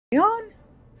On?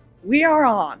 We are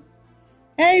on.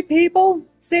 Hey people,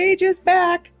 Sage is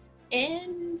back.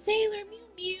 And Sailor Mew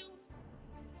Mew.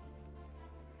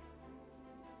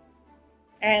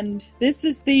 And this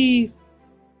is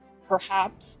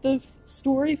perhaps the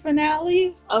story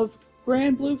finale of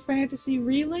Grand Blue Fantasy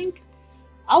Relink.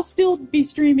 I'll still be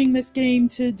streaming this game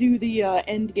to do the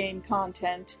end game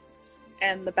content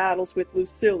and the battles with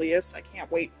Lucilius. I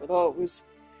can't wait for those.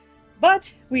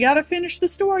 But we gotta finish the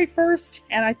story first,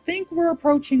 and I think we're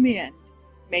approaching the end.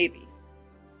 Maybe.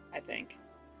 I think.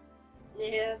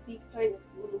 Yeah, these kind of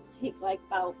rules take like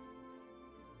about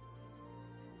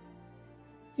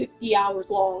 50 hours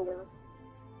longer.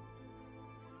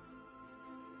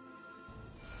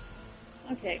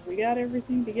 Okay, we got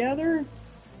everything together.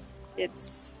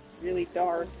 It's really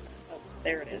dark. Oh,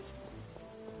 there it is.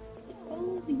 Just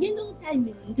follow the yellow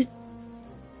diamond.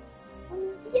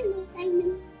 Follow the yellow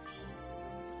diamond.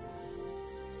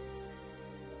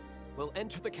 We'll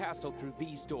enter the castle through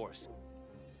these doors.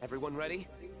 Everyone ready?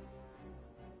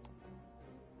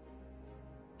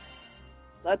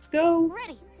 Let's go.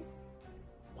 Ready.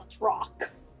 Let's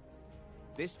rock.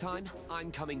 This time,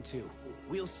 I'm coming too.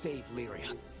 We'll save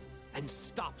Lyria. And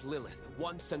stop Lilith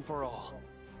once and for all.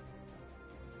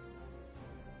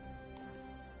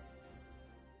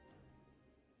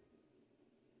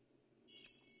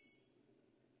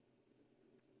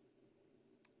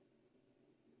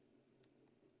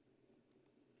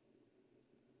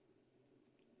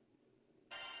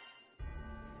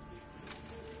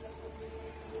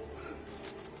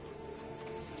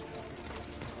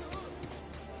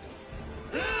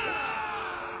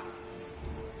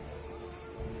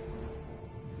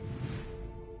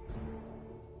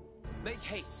 Make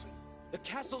haste. The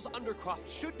castle's undercroft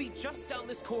should be just down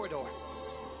this corridor.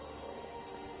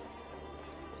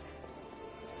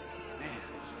 Man,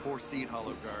 those poor Seed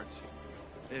Hollow guards.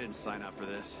 They didn't sign up for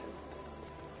this.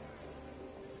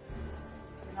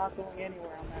 We're not going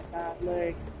anywhere on that bad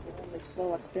leg. It'll only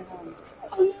slow us down.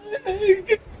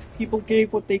 Leg! People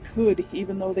gave what they could,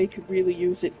 even though they could really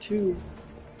use it too.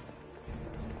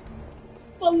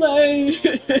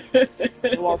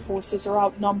 Though our forces are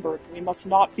outnumbered, we must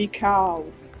not be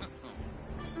cowed.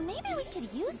 Maybe we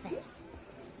could use this.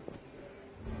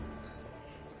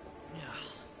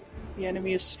 The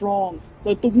enemy is strong.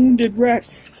 Let the wounded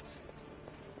rest.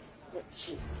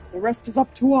 The rest is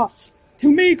up to us.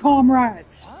 To me,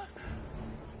 comrades!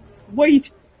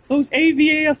 Wait! Those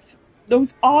Avia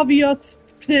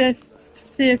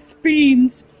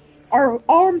fiends are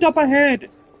armed up ahead!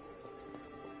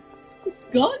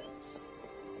 Guns?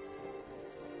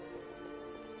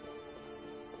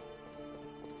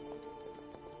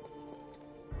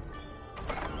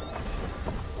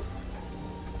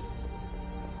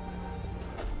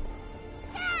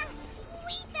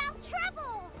 We found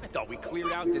trouble! I thought we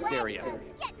cleared out this area.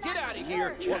 Get out of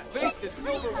here or face the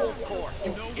Silver Wolf Corps.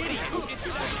 You idiot!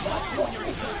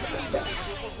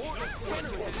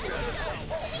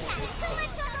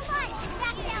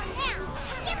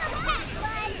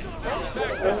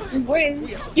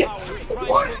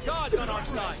 Gods on our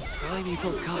side.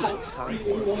 Primeval gods, huh?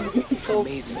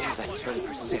 Amazing how that term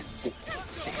persists.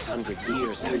 600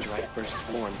 years after I first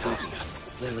formed Avia,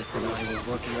 Lilith and I were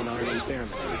working on our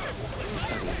experiment,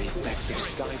 studying the effects of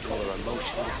Sky Dweller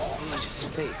emotions, such as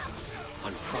faith,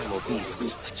 on primal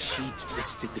beasts. But she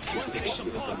twisted the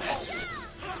convictions of the masses,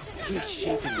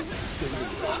 reshaping them as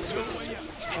building blocks for this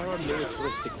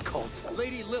paramilitaristic cult.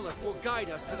 Lady Lilith will guide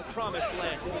us to the promised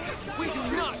land. We do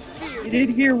not fear. You did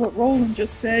hear what Roland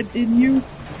just said, didn't you?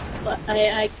 But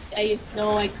I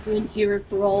know I couldn't hear it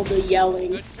for all the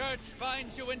yelling. The church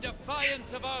finds you in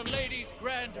defiance of Our Lady's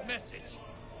grand message.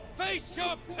 Face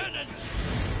your penance!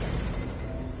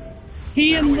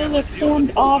 He and Lilith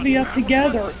formed Avia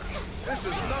together.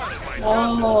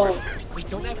 Oh. We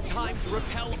don't have time to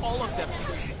repel all of them.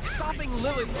 Stopping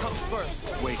Lilith comes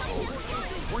first. Wait, hold it.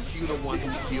 Weren't you the one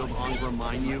who sealed Angra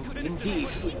Mine you? Indeed.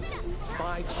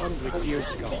 500 years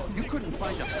ago. You couldn't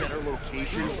find a better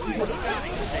location? For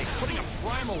scouting sake, putting a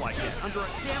primal like this under a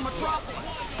damn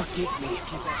metropolis! Forgive me.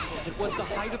 It was the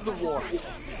height of the war,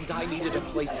 and I needed a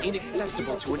place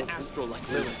inaccessible to an astral like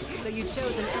Lilith. So you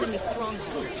chose an enemy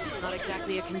stronghold. Not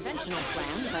exactly a conventional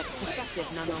plan, but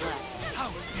effective nonetheless.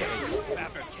 How dare you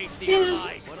fabricate these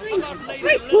lies about Lady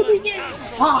We're putting in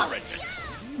Lilith's pots.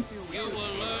 You will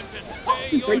learn to stay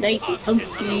Potions are your nice and pocket.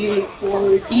 comfy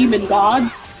for demon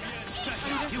gods.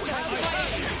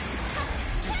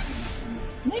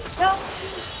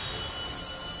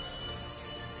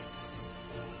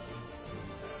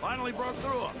 Finally broke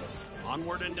through them.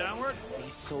 Onward and downward?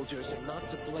 These soldiers are not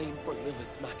to blame for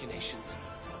Lilith's machinations.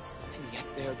 And yet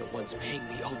they're the ones paying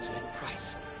the ultimate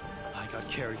price.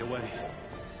 carried away.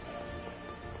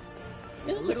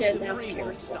 A little debris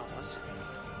won't stop us.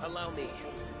 Allow me.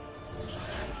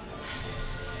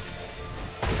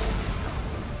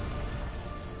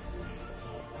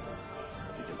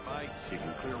 You can fight, you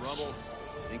can clear rubble.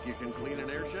 Think you can clean an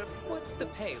airship? What's the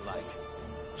pay like?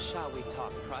 Shall we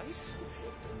talk price?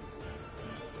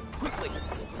 Quickly!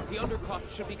 The undercroft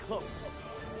should be close.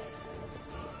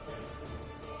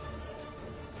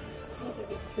 Gotta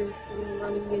be careful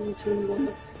running into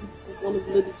one of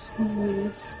Lillith's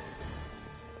schools.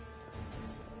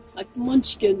 Like the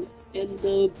Munchkin and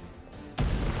the...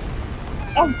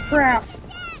 Oh crap!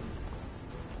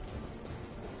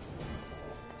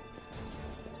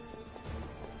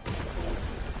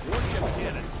 Warship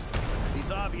cannons.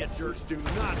 These Avia jerks do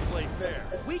not play fair.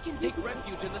 We can take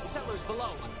refuge in the cellars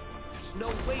below. There's no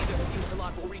way the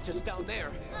fuselage will reach us down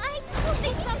there. I just hope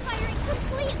they stop firing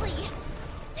completely.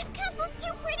 This castle's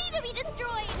too pretty to be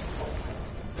destroyed.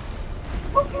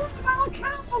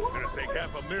 Gonna take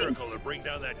half a miracle to bring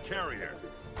down that carrier.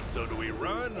 So do we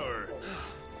run, or...?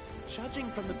 Judging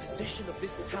from the position of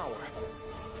this tower,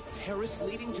 the terrace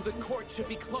leading to the court should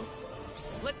be close.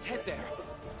 Let's head there.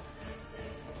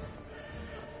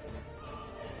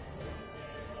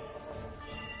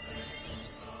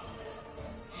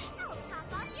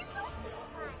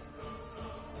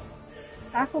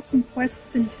 Tackle some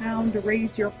quests in town to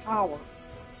raise your power.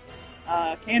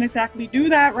 Can't exactly do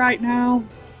that right now.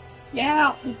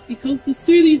 Yeah, because the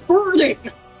city's burning!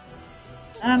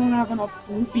 I don't have enough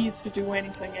rupees to do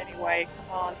anything anyway.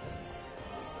 Come on.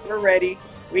 We're ready.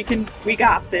 We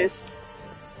got this.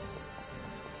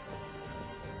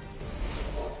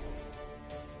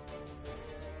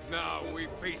 Now we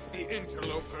face the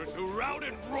interlopers who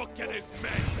routed Rook and his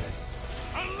men.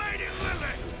 A Lady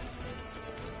Lillith!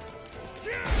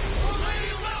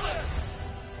 Lady Lillith!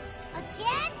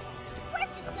 Again? We're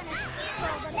just gonna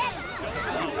steamroll them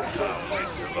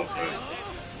Interlopers!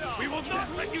 We will not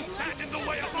let you stand in the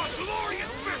way of our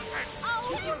glorious mission!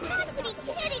 Oh, you've got to be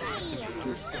kidding me! Do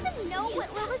you even know what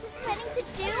Lillith is planning to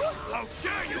do? How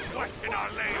dare you question our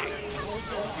lady!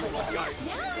 You guide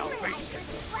salvation!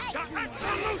 To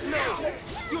absolute now!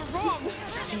 You're wrong!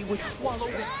 She would swallow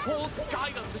this whole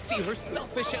skydom to see her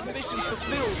selfish ambition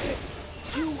fulfilled.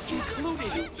 You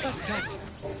included, just as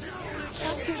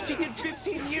she did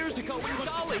 15 years ago in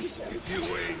Dolly. If you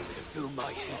aim to do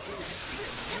my head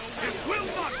it will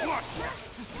not work!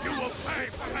 You will pay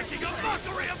for making a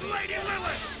mockery of Lady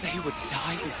Lillith! They would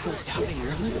die before doubting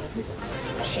Lillith?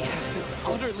 She has been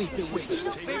utterly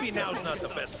bewitched. Maybe now's not the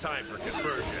best time for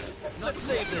conversion. Let's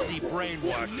save the deep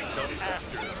brainwashing till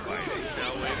after the fighting,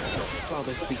 shall we?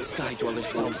 Promise these Sky Dwellers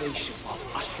salvation while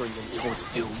ushering them toward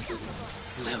doom.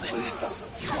 Lillith,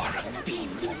 you are a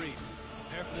fiend. You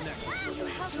have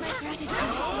my gratitude.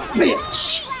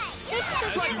 Bitch! This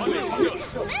is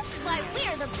why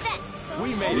we're the best. We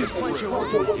made it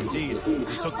through. Indeed, we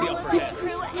took the upper hand.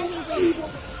 Crew anyway.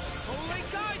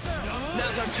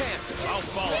 Now's our chance. I'll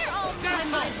follow. We're all time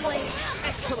my blade.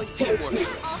 Excellent teamwork.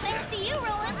 All thanks to you,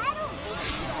 Roland. I don't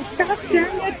think God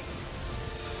dang it!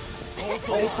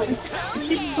 I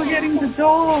keep forgetting to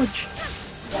dodge.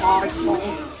 Dodge,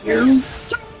 you.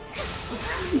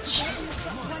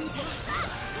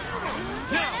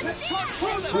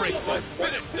 Great, but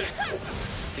finish this.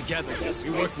 Together, we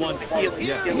work one. Healing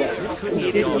skill. Couldn't have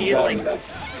Needed gone healing.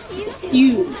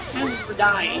 You were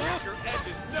dying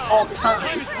all the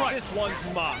time. This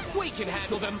one's mine. We can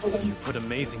handle them. You put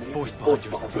amazing force behind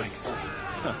your strength.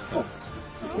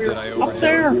 We're up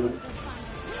there.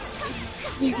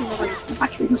 You can I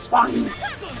can respond.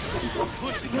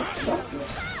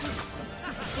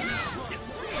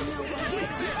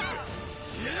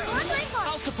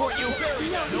 I'll support you.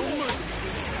 No mercy.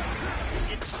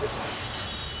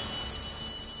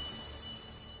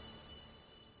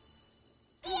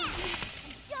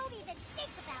 don't even think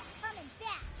about coming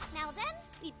back. Now then,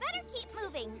 we better keep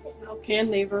moving. How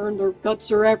can they earn? Their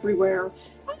guts are everywhere.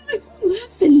 Who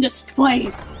lives in this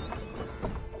place?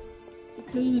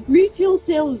 Because retail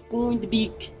sale is going to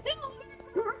be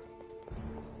killer.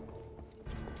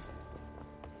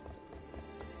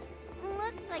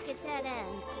 Looks like a dead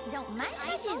end. Don't mind.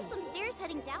 I saw some stairs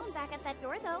heading down back at that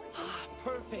door, though.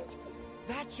 Perfect.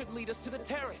 That should lead us to the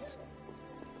terrace.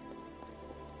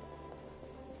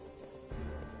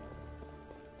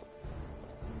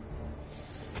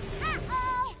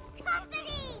 Uh-oh!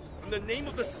 Company! the name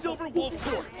of the Silver Wolf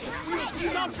Court, we will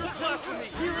stop your blasphemy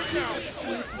here and now! It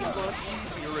would be a lot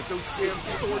easier if those damn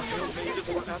swordtail mages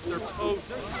were at their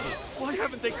posts. Why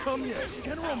haven't they come yet?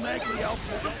 General Magliel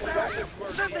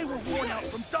said they were worn out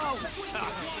from Dolly.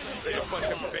 They a bunch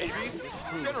of babies.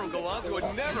 General Galante would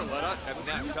never let us have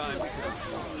nap time.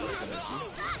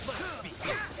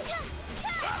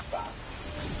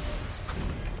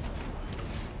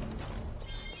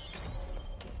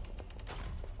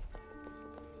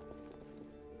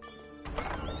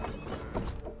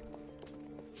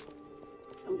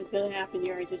 Something's gonna happen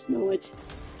here, I just know it.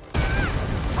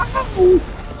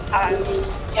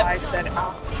 I said,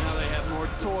 Now they have more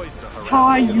toys to harass.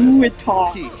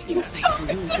 Tayuitar. They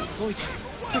really deployed it.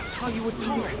 The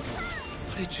Tayuitar.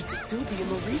 But it should still be in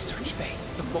the research phase.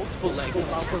 The multiple legs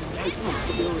allow for maximum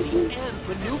stability and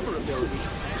maneuverability.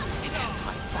 It has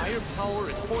high firepower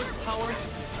and horsepower,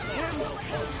 and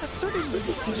a certain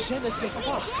je ne sais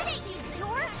quoi. Get it, you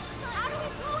dork! How do we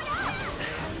blow it up?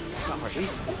 Sorry.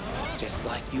 Just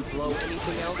like you blow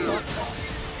anything else up.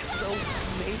 So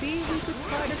maybe we could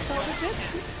try to salvage it?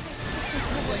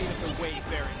 Blade of the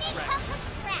wayfaring Big track. hunk of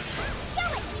scrap! Show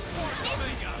it, you dork!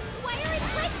 Why are his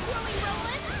legs glowing,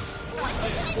 Roland? What's he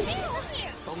gonna do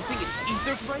here? Bumping its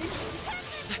ether frame?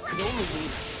 That could only mean...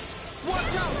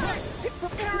 Watch out! It's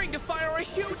preparing to fire a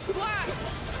huge blast!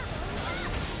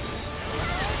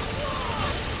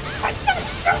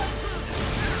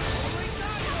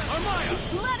 Armaya!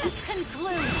 Let us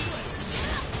conclude!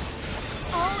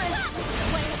 All is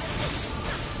well.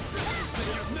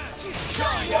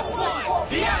 Shine as one!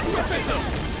 The astrophism!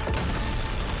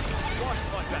 Watch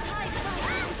like that!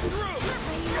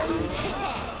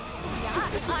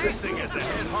 This thing has a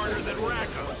head harder than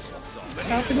Racco's.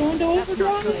 About to go into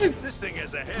overdrive. This thing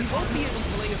has a head. We won't be able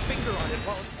to lay a finger on it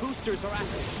while its boosters are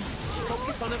active.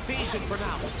 Focus on evasion for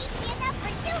now. Easy enough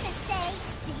for you to say.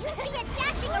 Do you see it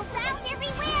dashing around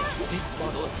everywhere? This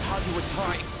model of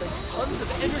Tayuitar expends tons of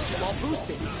energy while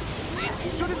boosting. It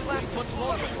shouldn't last much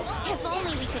longer. If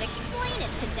only we could explain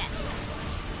it to death.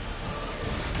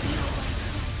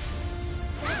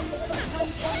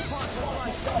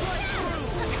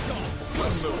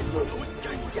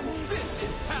 This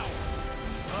is power!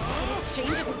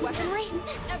 Exchange of weaponry?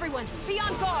 Everyone, be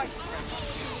on guard!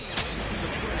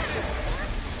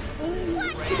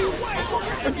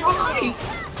 Why?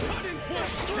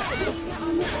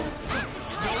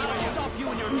 Stop you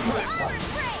in your tracks!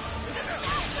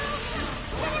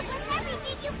 But it was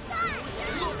everything you thought!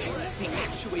 Look! The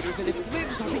actuators in its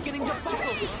limbs are beginning to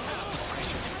buckle. The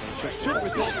pressure differential should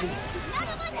result in... None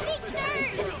of us speak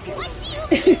third! What do you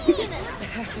mean?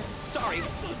 Sorry,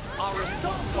 our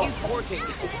assault is working.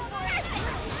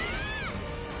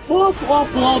 Blah blah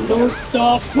blah nerd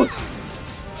stuff.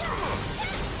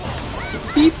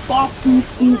 Beep bop boop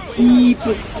boop beep.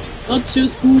 Let's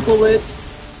just Google it.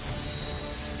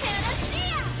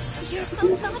 You're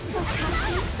so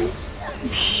thoughtful.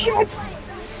 Shit.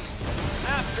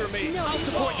 After me! I'll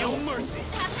support you. Mercy!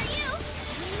 After you.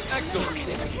 Excellent.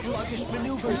 Sluggish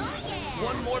maneuvers.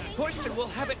 One more push and we'll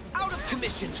have it out of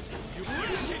commission.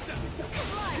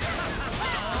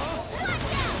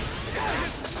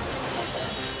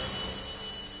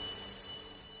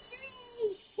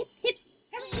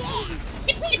 Yeah!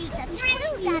 We beat the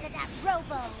screws out of that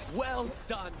robo! Well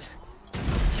done.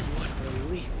 And what a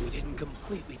relief we didn't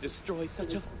completely destroy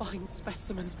such a fine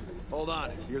specimen. Hold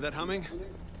on. Hear that humming?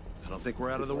 I don't think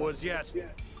we're out of the woods yet. Now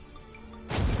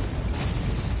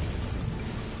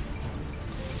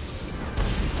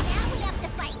we have to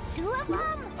fight two of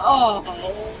them? Oh.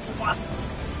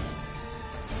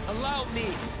 Allow me.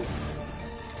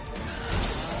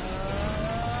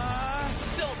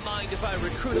 Don't mind if I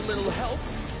recruit a little help.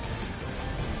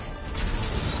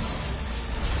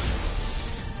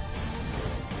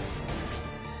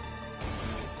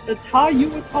 The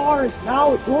Tayuitar is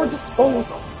now at your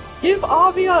disposal. Give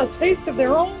Avia a taste of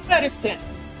their own medicine.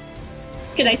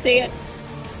 Can I say it?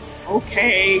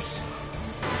 Okay. Its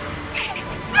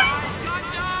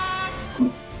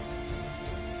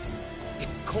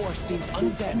core seems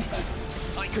undamaged.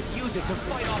 I could use it to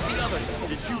fight off the others.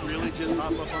 Did you really just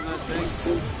hop up on that thing?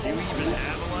 Do you even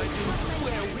analyze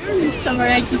it?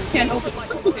 Sorry, I just can't help it. It's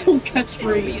such a cool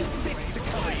catchphrase.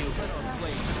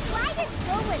 Why does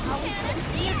Roland always get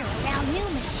weirder around new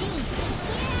machines?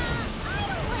 Yeah, I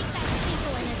don't like that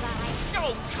twinkle in his eye.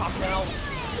 Oh, come now.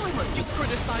 Why must you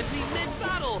criticize me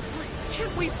mid-battle?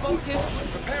 Can't we focus?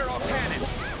 Prepare our cannons!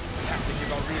 Have to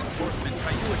give our reinforcements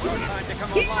Tayuitar time to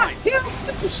come Yeah, online! hit him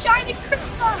with the shiny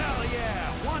crystal! Hell yeah!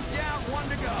 One down, one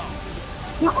to go.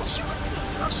 No shot!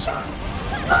 No shot!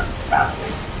 No shot!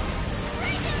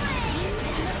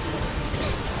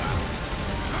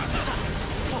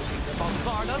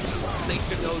 bombard us? They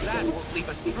should know that won't leave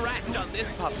a scratch on this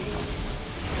puppy.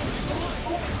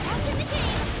 Back in the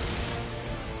game.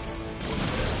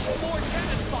 More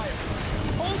cannon fire!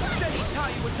 Hold steady,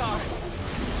 Tayuatar!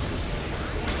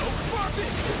 No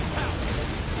garbage!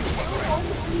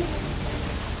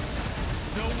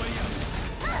 No way out.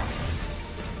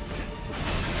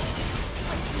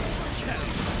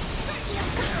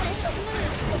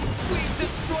 We've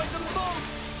destroyed them both!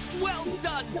 Well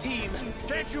done, team!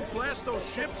 Can't you blast those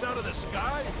ships out of the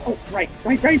sky? Oh, right.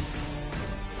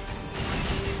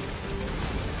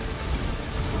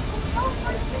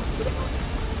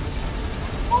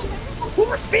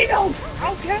 Force field!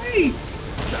 Okay!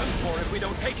 Done for if we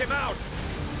don't take him out!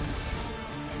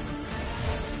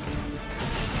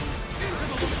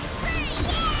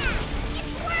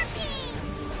 It's working!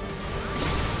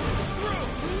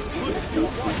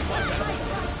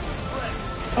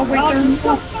 Oh wait, they're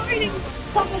still fighting!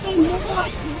 Some of them are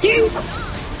not! Jesus!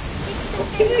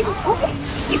 It's getting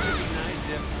crazy!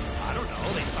 I don't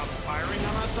know, they stopped firing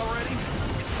on us already?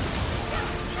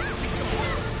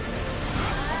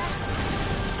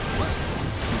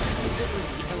 Considering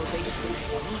the elevation,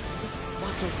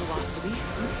 muscle velocity.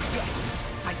 Yes,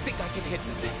 I think I can hit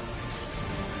them.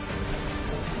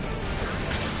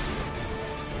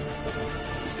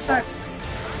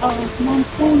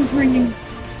 Mom's phone is ringing.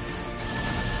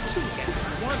 2 against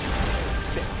 1.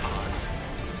 Bit odds.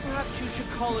 Perhaps you should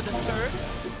call it a third?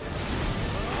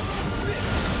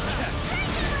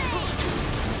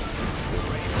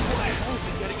 Why is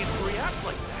he getting it to react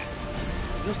like that?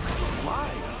 Feels like he's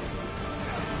alive.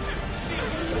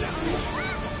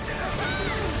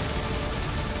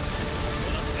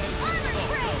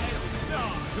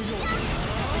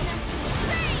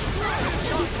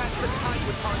 Shot past the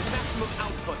Tayuatar's maximum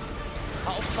output.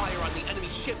 I'll fire on the enemy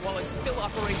ship while it's still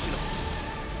operational.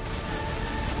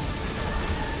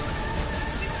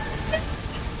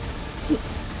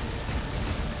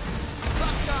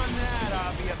 Suck on that,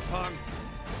 Avia punks.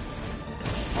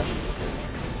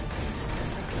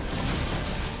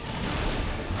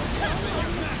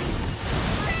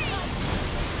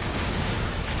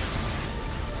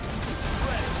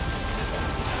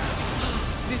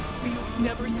 This field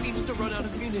never seems to run out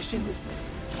of munitions.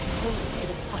 It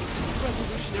applies such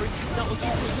revolutionary technology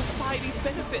for society's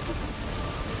benefit.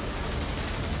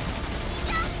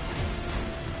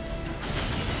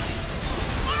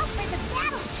 Now for the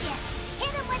battleship!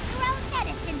 Hit him with your own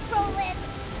medicine, Roland!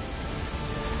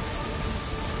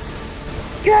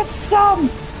 Get some!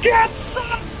 Get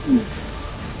some!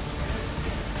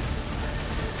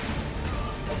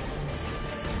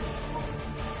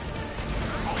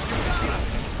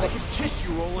 I can kiss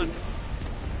you, Roland.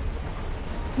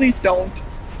 Please don't.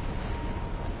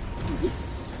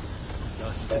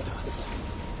 Dust to dust.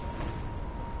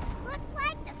 Looks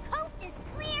like the coast is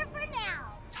clear for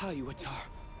now! Tayuatar.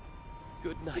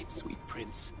 Good night, sweet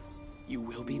prince. You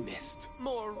will be missed.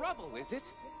 More rubble, is it?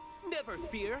 Never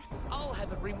fear. I'll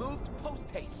have it removed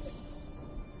post-haste.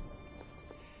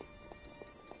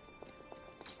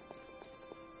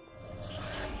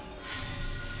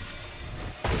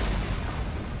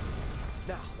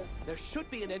 Now, there should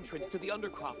be an entrance to the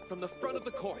Undercroft from the front of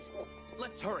the court.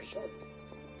 Let's hurry.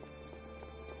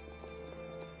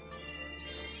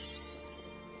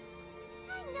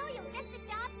 I know you'll get the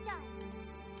job done.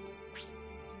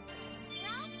 You're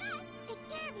all set. Take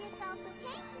care of yourself,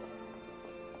 okay?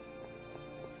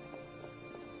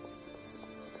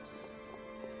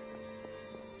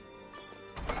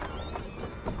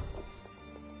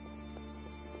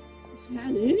 Is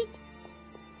that it?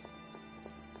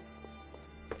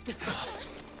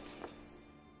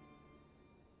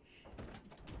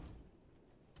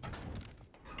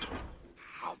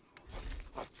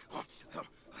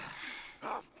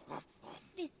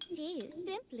 This tea is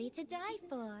simply to die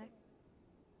for.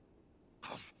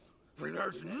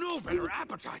 There's no better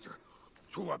appetizer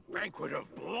to a banquet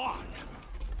of blood.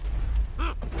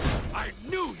 I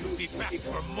knew you'd be back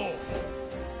for more.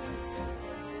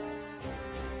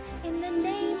 In the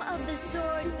name of the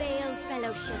Sword Veil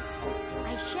Fellowship,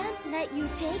 I shan't let you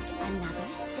take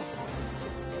another step.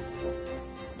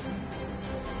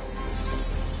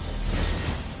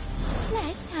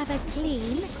 Let's have a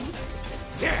clean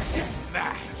Death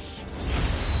match.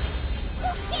 Who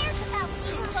cares about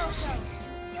these Bozo?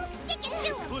 You stick it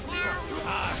to him now!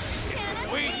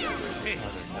 Wait for this.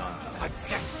 A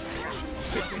death match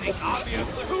between the obvious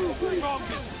two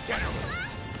strongest generals.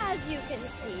 As you can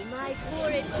see, my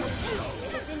boorish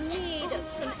companion is in need of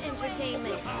some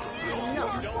entertainment. No.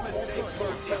 Don't listen to his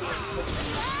words.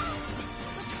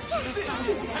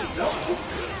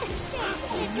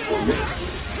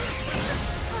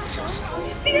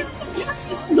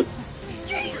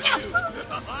 Jesus!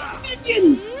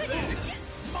 Minions!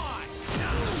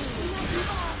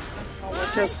 What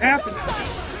just happened?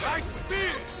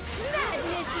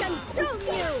 Madness consume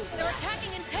you! They're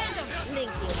attacking in tandem.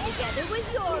 Linking together was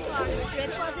your part of the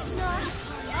trick, was it not?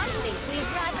 I think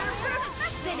we've rather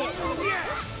perfected it.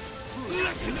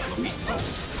 Legend will be told.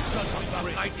 Son of the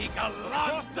mighty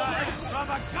Galanza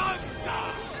Extravaganza!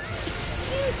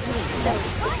 Excuse me, though,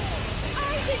 but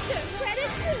I deserve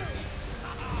credit too.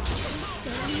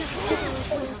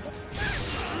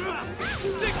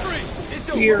 Victory! It's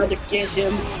over! Here to get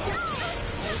him.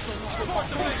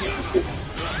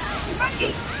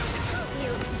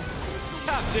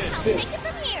 Captain! I'll take it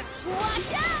from here.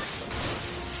 Watch out!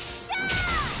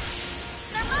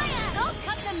 Samaya! I'll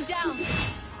cut them down.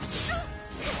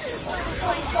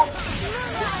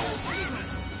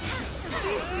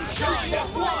 Shine as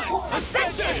one!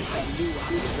 Ascension! I knew I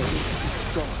was a little too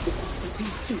strong. But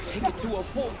these two take it to a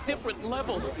whole different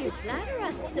level. You flatter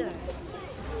us, sir.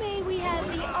 May we have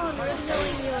the honor of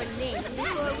knowing your name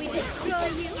before we destroy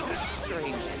you?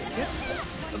 Strange, etiquette.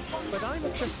 But I'm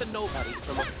just a nobody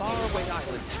from a faraway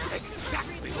island.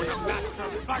 Exactly what a master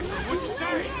fighter would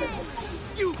say!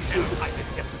 You cannot hide the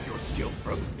depth of your skill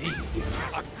from me,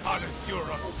 a connoisseur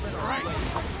of strength!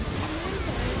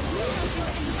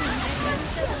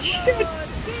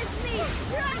 Give me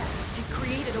strength! She's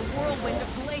created a whirlwind of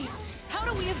blades. How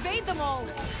do we evade them all?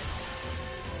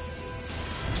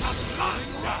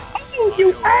 Oh, you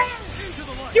ass!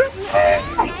 You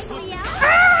ass!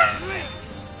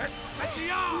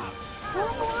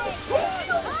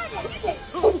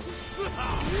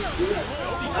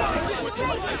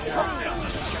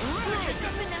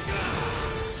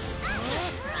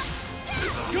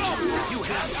 You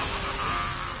have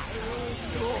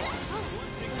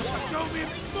show me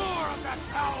more of that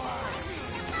power!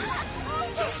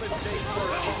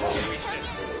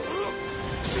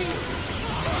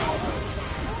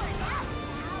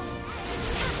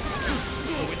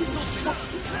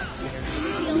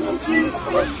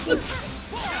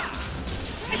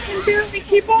 I can barely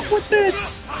keep up with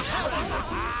this! I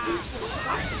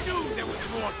knew there was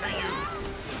more to you!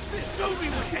 Show me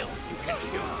what else you can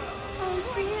do! Oh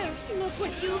dear, look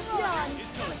what you've done!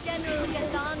 General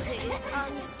Galante is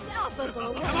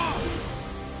unstoppable. Come on!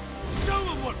 Show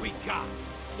them what we got!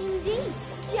 Indeed,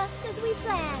 just as we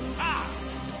planned. Ah!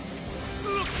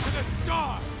 Look to the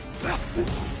stars!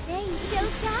 They shall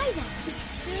guide us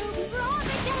to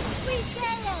Providence we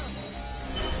sail.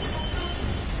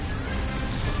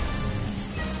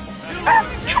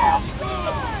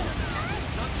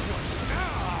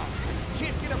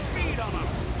 Can't get a beat on them!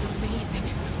 It's amazing.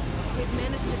 They've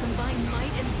managed to combine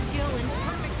might and skill in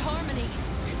perfect harmony.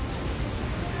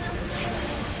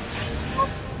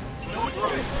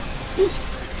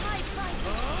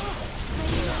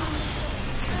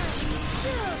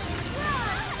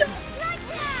 Strike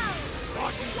now!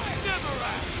 Never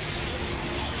ask!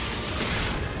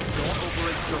 Don't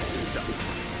overexert yourself.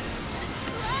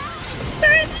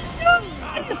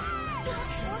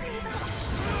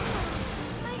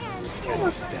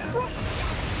 Stab.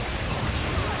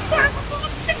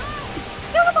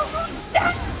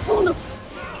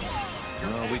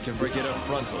 We can forget a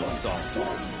frontal assault.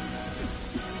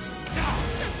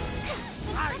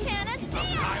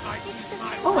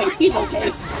 Oh wait, he's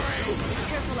okay.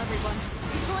 Careful, everyone.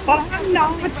 But I'm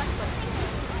not!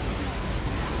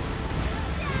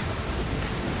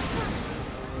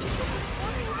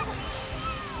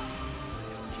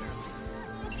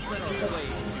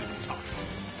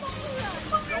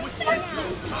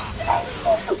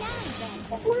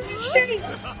 Shit!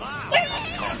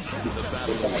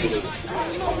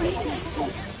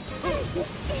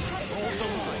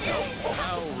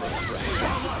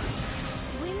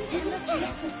 Wind in the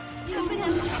breeze.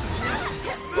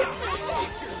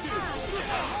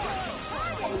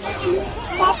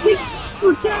 Stop it!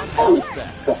 We're careful!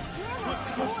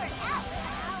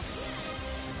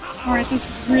 Alright, this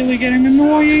is really getting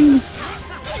annoying.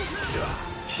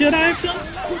 Should I have done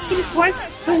some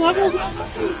quests to level up?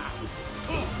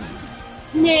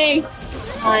 Nay.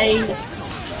 I'm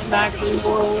actually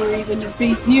more worried than your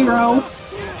beast Nero.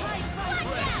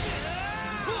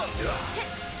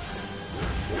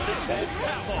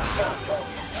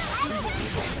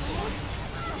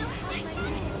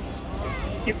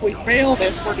 If we fail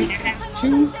this, we're gonna have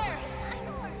to.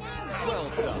 Well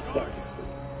done.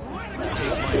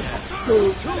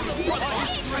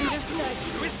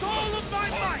 With all of my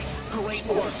might! Great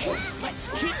work. Let's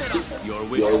keep it up. Your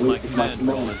wish is my command,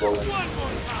 Roland. One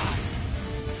more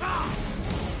time!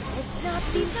 Let's not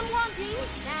leave them wanting.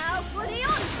 Now for the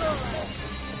encore.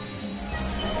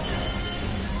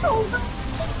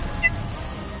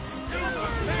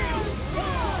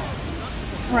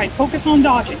 Alright, focus on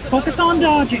dodging. Focus on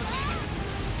dodging.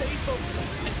 Stay focused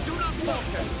and do not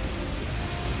falter.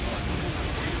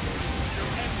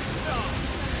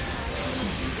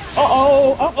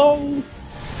 Uh-oh, uh-oh.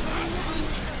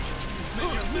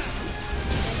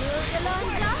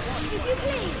 Alonso, if you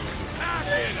please.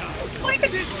 Like a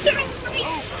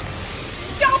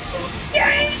double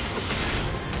game!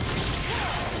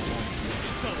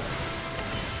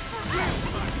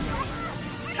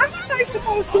 How was I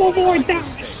supposed to avoid that?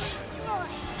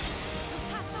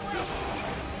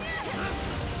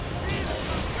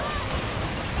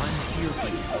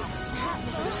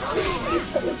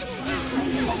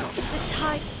 The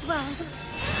tide swells.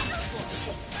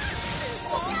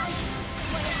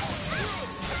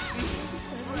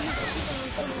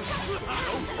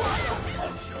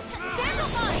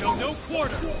 Show no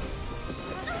quarter.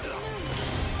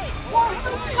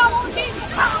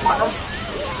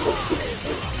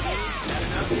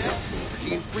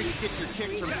 You freaks get your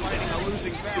kicks from fighting a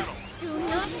losing battle. Do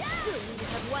not assume you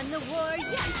have won the war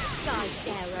yet,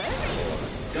 Skyfarer.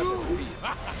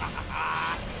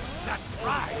 That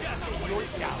pride is your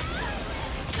down.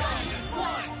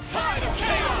 Tide of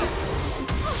chaos.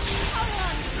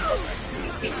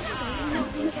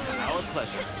 Our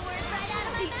pleasure.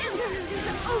 The interlude is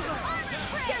over.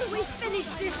 Shall we finish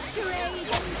this charade?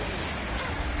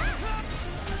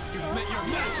 You've met your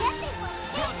match.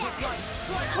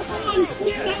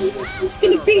 It's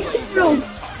gonna beat the world. You're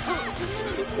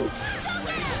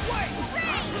right.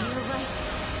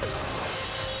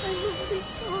 I mustn't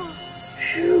fall.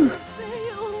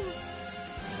 Fail.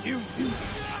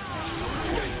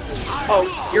 Oh,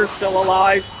 you're still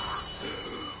alive.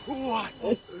 What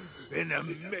an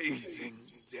amazing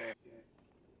day.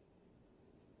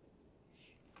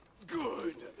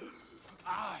 Good.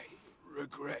 I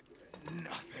regret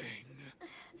nothing.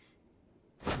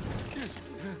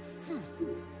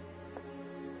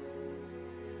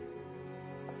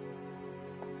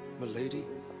 Milady?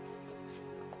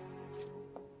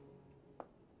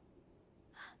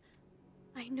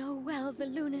 I know well the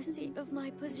lunacy of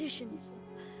my position,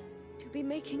 to be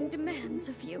making demands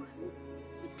of you.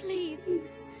 But please,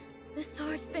 the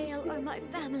Sword Vale are my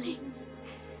family.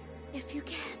 If you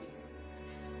can,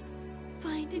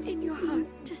 find it in your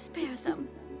heart to spare them.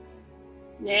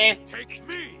 Nah. Take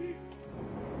me!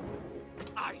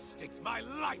 I staked my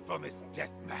life on this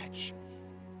death match.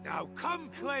 Now come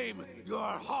claim your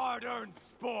hard-earned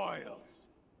spoils.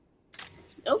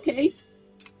 Okay.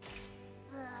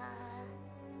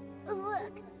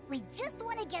 Look, we just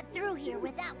want to get through here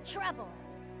without trouble.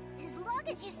 As long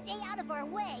as you stay out of our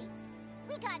way,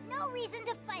 we got no reason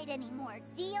to fight anymore,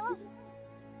 deal?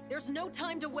 There's no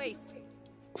time to waste.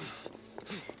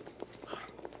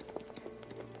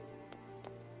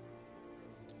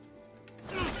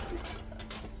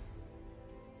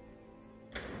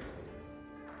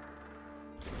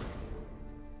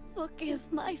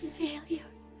 Forgive my failure,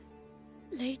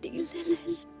 Lady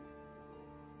Lillith.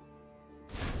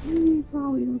 He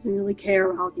probably doesn't really care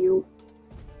about you.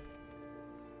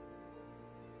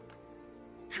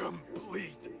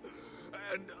 Complete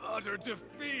and utter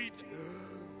defeat.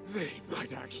 They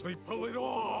might actually pull it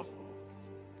off.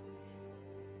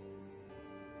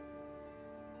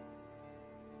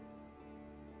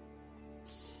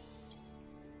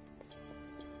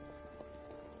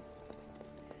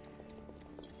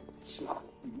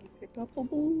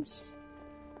 Pickupables?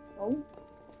 Oh.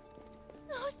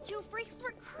 Those two freaks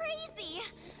were crazy!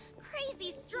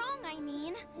 Crazy strong, I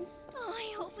mean. Oh,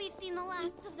 I hope we've seen the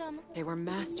last of them. They were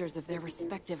masters of their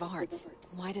respective arts.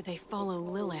 Why did they follow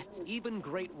Lilith? Even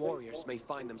great warriors may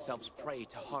find themselves prey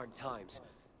to hard times.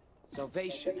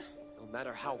 Salvation, no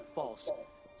matter how false,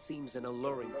 seems an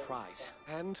alluring prize.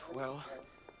 And, well,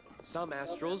 some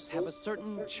astrals have a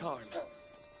certain charm,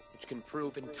 which can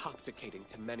prove intoxicating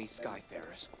to many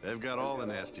Skyfarers. They've got all the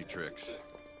nasty tricks.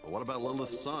 But what about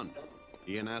Lilith's son?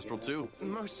 He an astral too?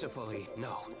 Mercifully,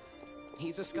 no.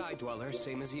 He's a Sky Dweller,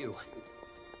 same as you.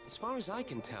 As far as I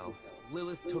can tell,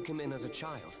 Lilith took him in as a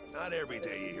child. Not every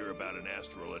day you hear about an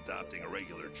astral adopting a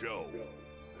regular Joe.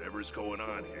 Whatever's going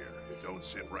on here, it don't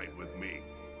sit right with me.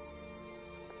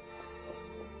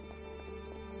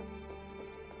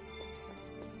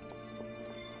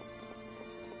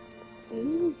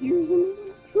 Oh, here's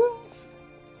another trash.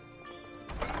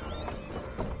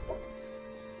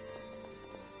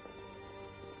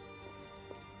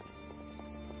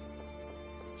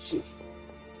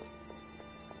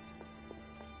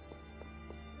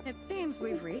 It seems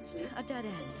we've reached a dead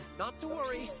end. Not to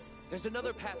worry. There's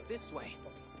another path this way.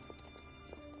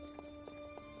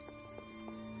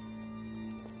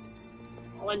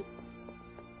 On.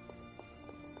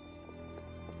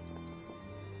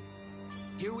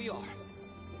 Here we are.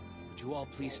 Would you all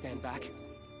please stand back?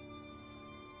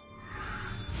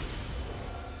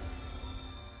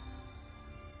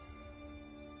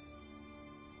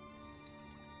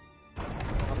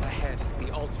 Up ahead is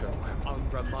the altar where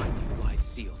Angra Mainyu lies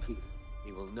sealed.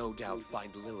 We will no doubt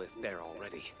find Lilith there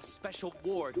already. A special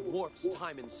ward warps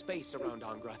time and space around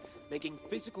Angra, making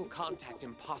physical contact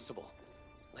impossible.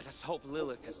 Let us hope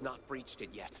Lilith has not breached it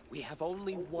yet. We have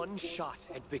only one shot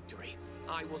at victory.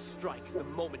 I will strike the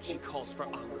moment she calls for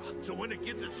Angra. So when it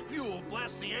gets its fuel,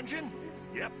 blast the engine?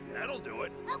 Yep, that'll do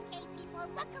it. Okay, people,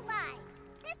 look alive.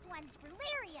 This one's for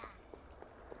Lyria.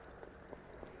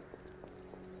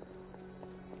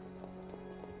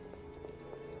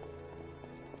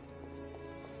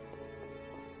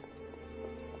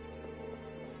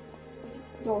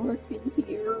 It's dark in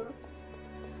here.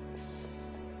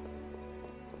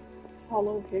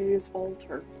 Hollow Haze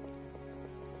Altar.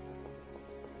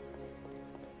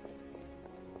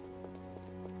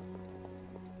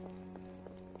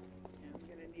 Yeah, I'm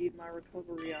gonna need my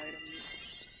recovery items.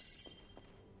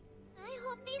 I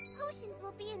hope these potions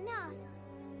will be enough.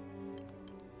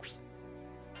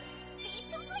 Be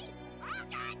complete. All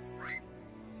done.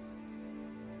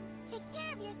 Take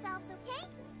care of yourselves, okay?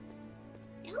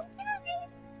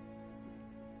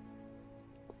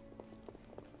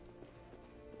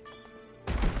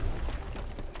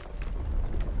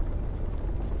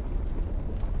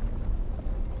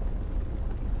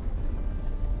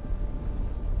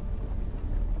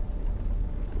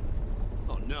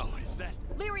 Oh no, is that...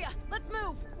 Lyria, let's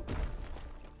move!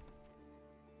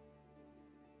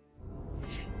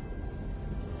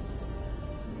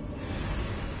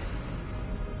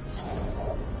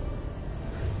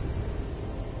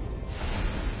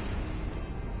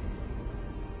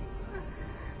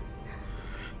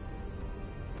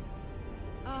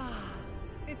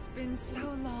 It's been so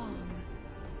long.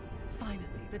 Finally,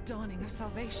 the dawning of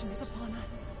salvation is upon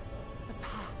us. The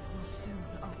path will soon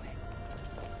open.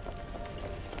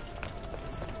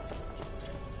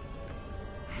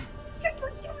 Get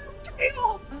your damn dirty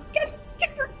off!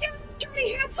 Get your damn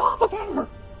dirty hands off of her!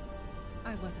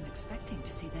 I wasn't expecting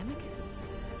to see them again.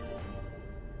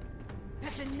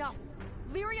 That's enough!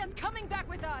 Lyria's coming back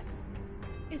with us!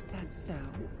 Is that so?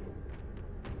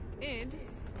 Id?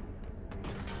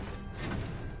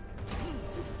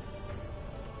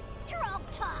 You're all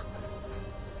talk.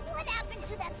 What happened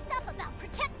to that stuff about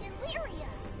protecting Lyria?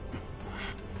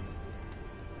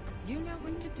 You know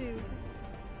what to do.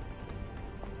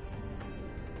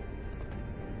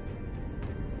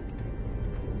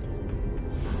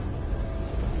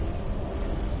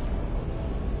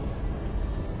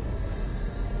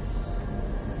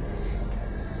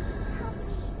 Help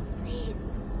me, please.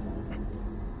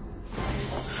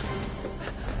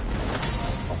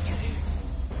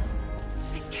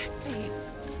 It can't be.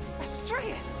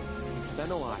 Astreus! It's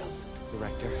been a while,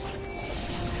 Director.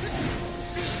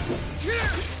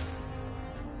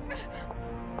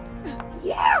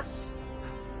 Yes!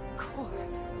 Of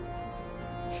course.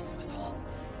 This was all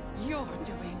your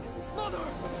doing. Mother!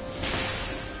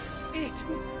 It.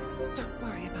 Don't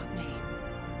worry about me.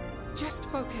 Just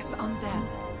focus on them.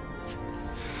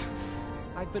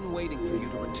 I've been waiting for you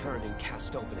to return and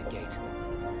cast open a gate.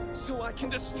 So I can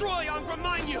destroy Angra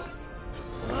Mainyu!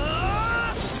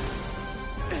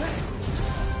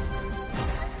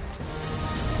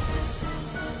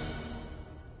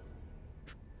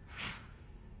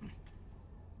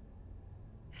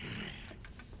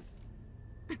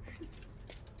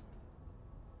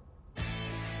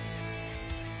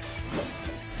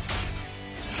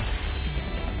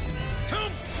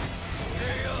 Come!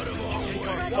 Stay out of our way!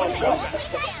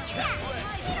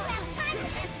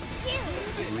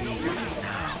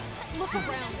 Look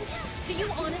around. Do you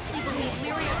honestly believe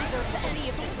Lyria deserves any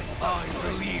of this? I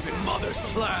believe in Mother's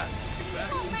plan.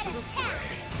 Won't let us pass.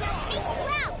 Take you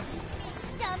out, big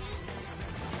dummy.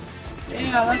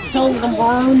 Yeah, that tells them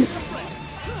burn.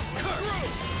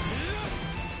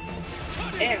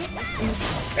 Damn, this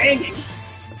thing's banging.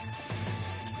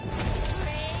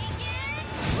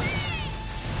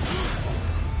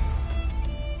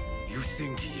 You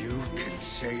think you can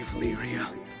save Lyria?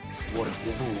 What a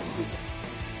fool.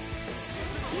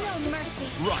 No mercy.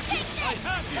 Run! I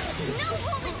have you. No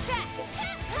holding back.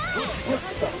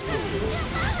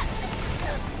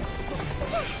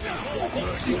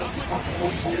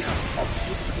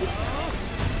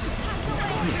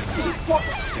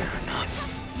 Fair enough.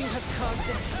 You have caused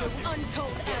this through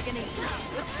untold agony.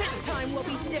 But this time will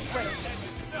be different.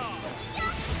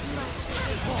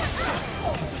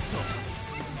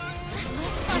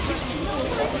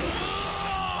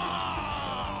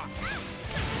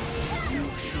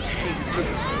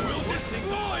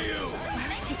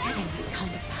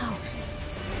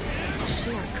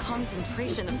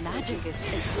 concentration of magic is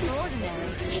extraordinary.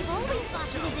 I've always thought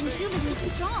he was inhumanly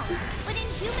strong, but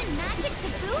inhuman magic to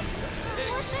boot?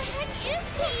 What the heck is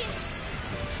he?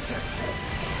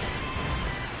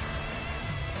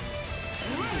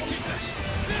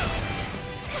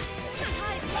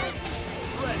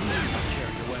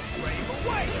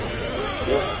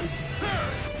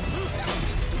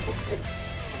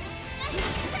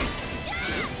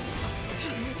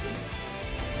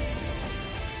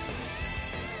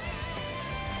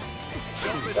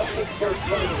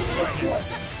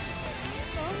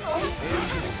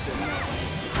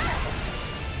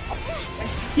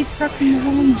 Keep pressing the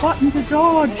wrong button to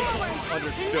dodge.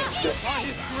 Understood.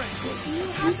 You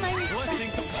have my respect.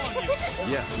 Blessings upon you.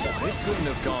 Yeah, it couldn't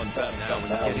have gone better. Now it's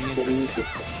getting interesting.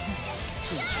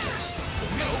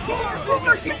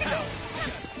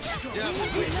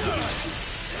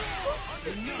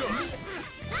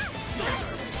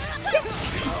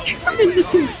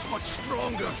 This much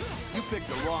stronger. You picked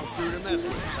the wrong crew to mess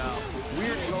with, pal.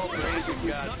 We're called raging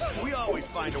gods. We always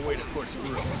find a way to push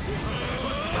through.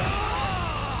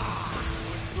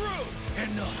 Push through!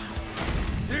 Enough.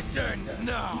 This ends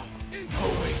now.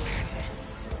 Awaken.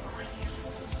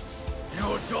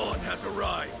 Your dawn has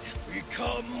arrived.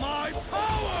 Become my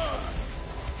power!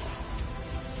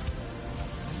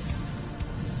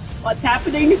 What's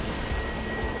happening?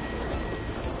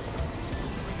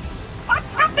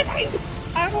 What's happening?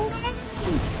 I don't know.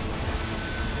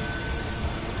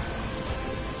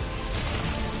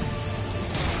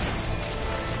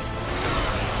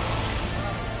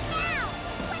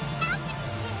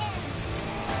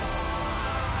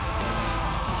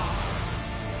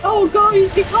 Oh god,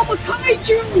 he's become a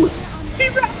kaiju! He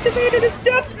reactivated his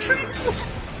death trigger!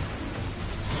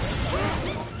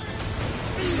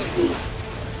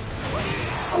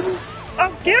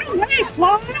 Oh, get away,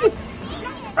 Fly!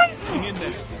 Hang in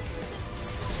there.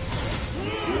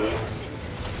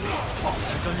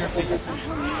 Back on your feet.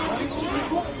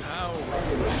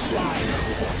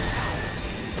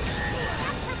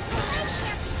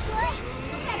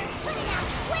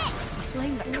 A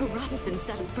flame that corrupts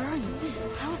instead of burns.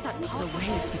 How is that possible? The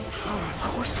waves of power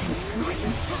coursing through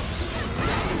him.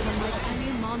 Unlike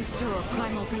any monster or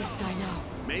primal beast I know.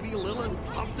 Maybe Lillith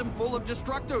pumped him full of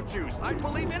destructo juice. I'd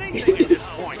believe anything at this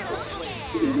point.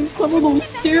 Some of those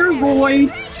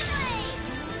steroids.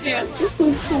 Yeah, this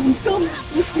one stones come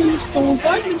with these stones.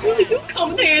 I really do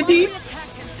come in handy.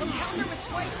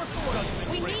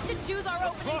 We need to choose our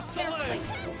openings carefully.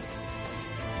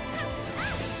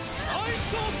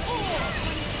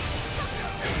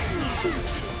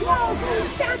 Wow,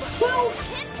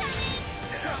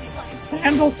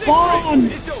 Sandal Fawn!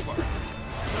 It's over.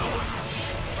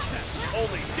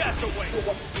 Only death awaits.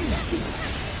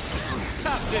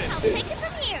 Captain. I'll take it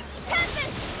from here.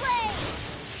 Tempest Blade!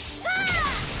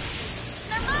 Ah!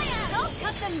 Narmaya! Don't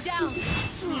cut them down.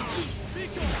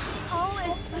 All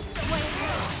is swept away.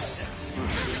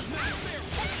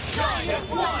 Shine as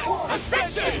one.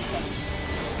 Ascension.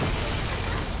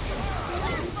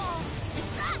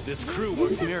 This crew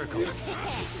works miracles.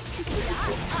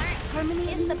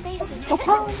 Harmony is the basis. Oh,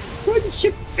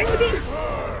 friendship, baby!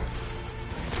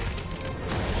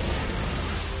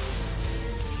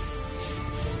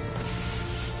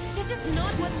 This is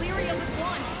not what Lyria would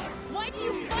want. Why do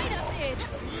you fight us, Id?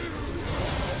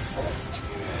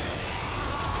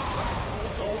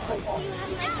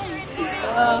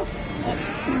 Not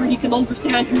sure he can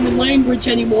understand human language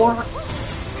anymore.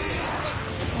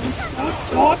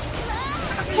 What?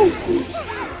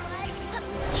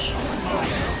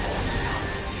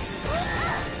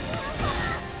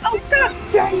 Oh, god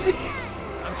dang it!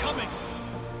 I'm coming.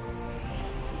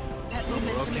 That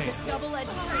momentum Okay. is a double-edged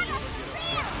sword.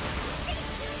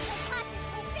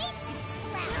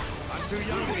 I'm too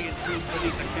young to be entombed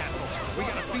beneath the castle. We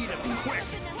gotta beat him quick.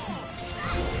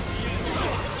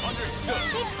 Understood.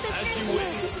 As you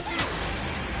wish.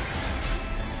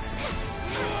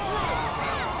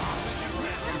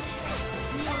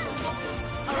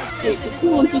 If you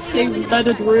want to say let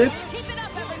it rip, Keep it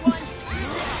up, everyone.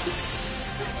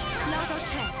 Now's our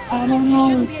chance. I don't You know.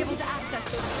 shouldn't be able to access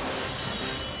them.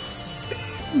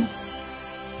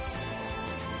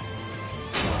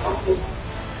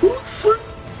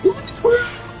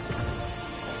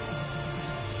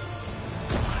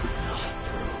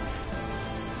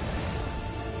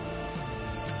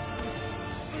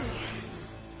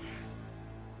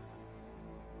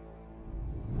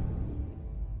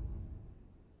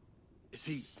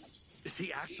 Is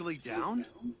he actually down?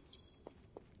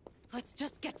 Let's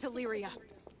just get to Lyria.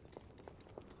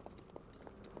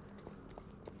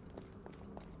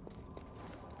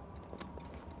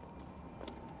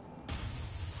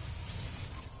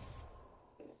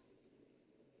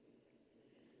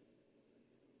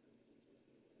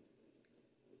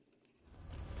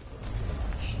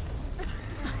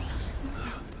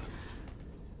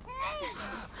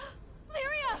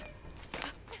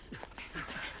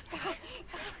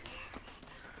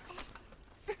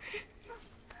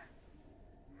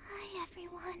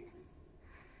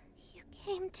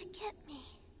 came to get me.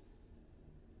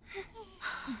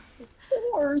 Of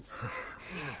course.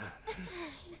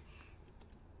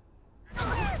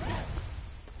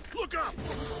 Look up!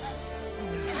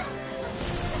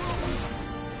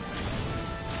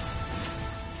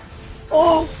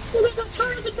 Oh, look at this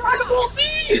turn as a Dragon Ball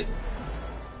Z!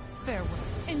 Farewell.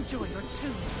 Enjoy your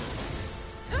tomb.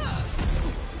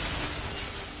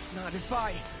 Not if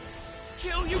I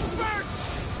kill you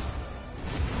first!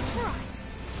 Try.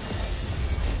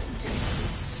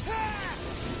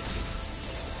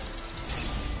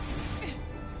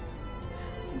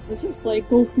 This is just like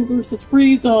Goku versus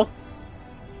Frieza.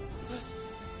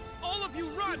 All of you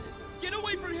run! Get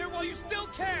away from here while you still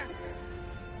can!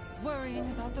 Worrying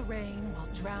about the rain while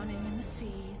drowning in the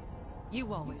sea.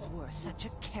 You always were such a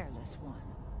careless one.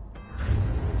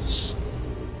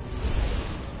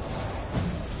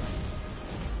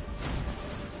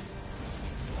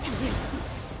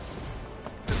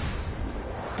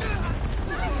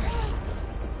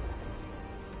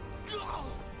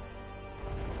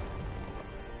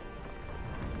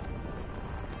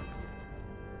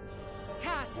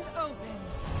 Cast open,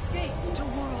 gates to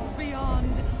worlds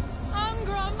beyond.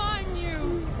 Angra mine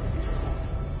you!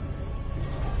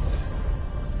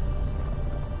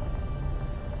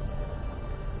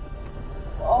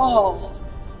 Oh.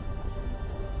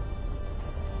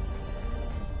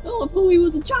 Oh, I thought he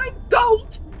was a giant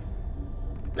goat!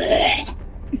 Blech.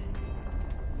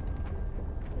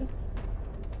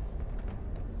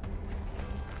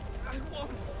 I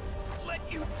won't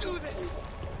let you do this!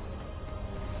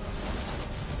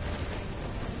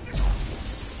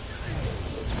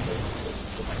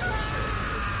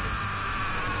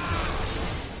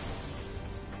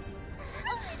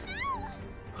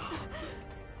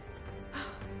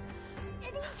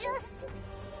 Did he just...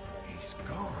 He's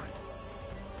gone.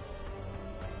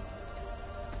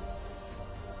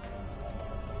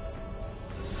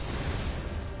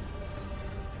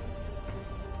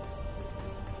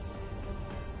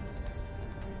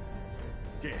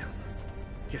 Damn.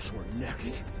 Guess we're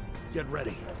next. Get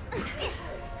ready.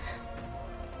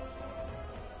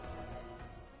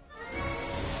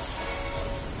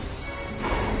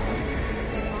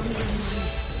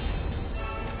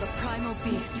 The primal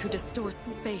beast who distorts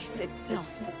space itself.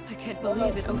 I can't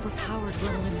believe it overpowered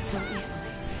Roland so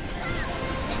easily.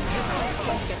 This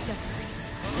won't get desperate.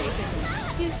 Stay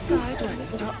vigilant. You sky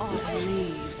dwellers are autumn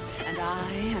leaves, and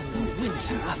I am the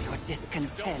winter of your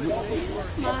discontent.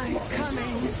 My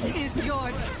coming is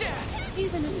your death.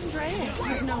 Even Astrea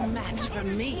was no match for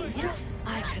me.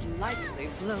 I could likely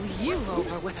blow you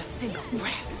over with a single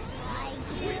breath.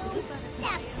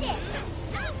 That's it!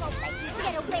 I won't let you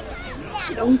get away with it now!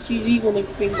 You know, she's evil and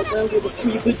everything, but that was a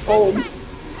pretty good poem. Let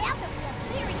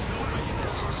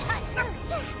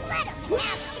him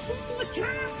have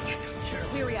it!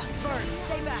 Lyria, Bird,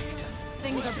 stay back.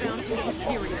 Things are bound to get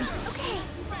serious. Okay,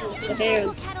 The be careful,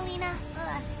 hands. Catalina.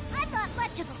 I'm not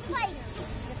much of a fighter.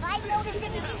 If I notice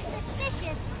anything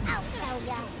suspicious, I'll tell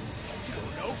ya.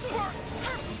 No spark!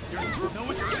 There's no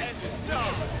escape! No!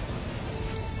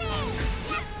 Hey,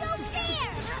 that's no fair!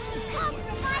 Come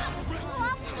from my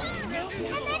all see through,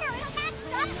 and then our attack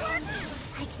stops working!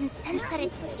 I can sense that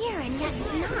it's here and yet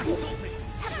not.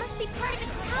 That must be part of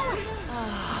its power.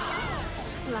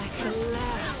 Like a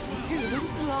lamb to the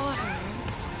slaughter.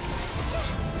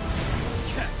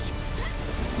 Catch!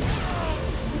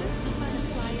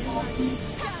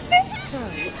 So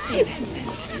innocent.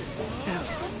 So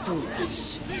foolish.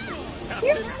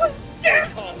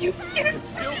 You can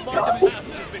still find the path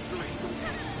to victory!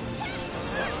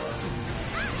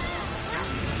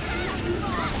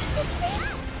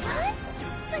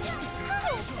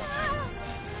 What?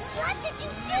 What did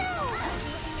you do?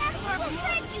 That's our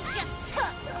friend you just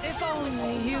took! If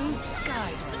only you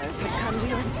sky dwellers had come to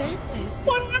your senses.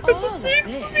 What All happened of to this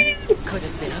Siegfried? could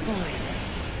have been avoided.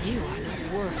 You are not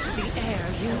worth the air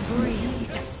you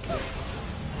breathe.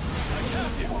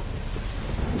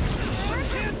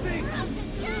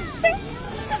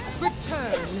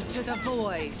 Return to the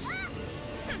void.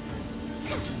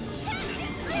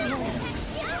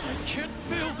 I can't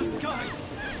feel the skies!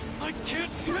 I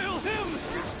can't feel him!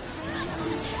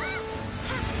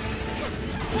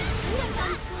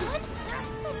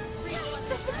 He's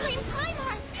the Supreme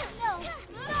Primarch! No,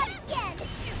 not again!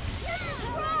 This is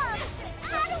wrong!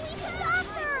 How do we stop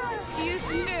her? Do you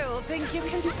still think you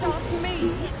can stop me?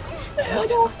 I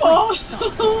don't know.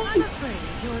 I'm afraid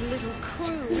your little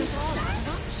crew is all out of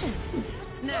options.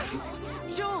 Now,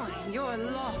 join your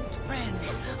lost friend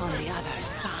on the other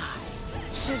side.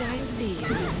 Should I see you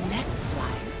in next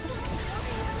life?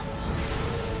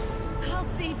 I'll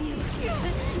save you.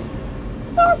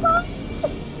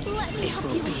 Let me It help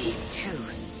will you. be too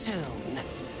soon.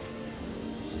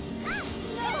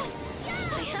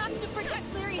 I have to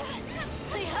protect Lyria.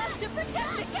 I have to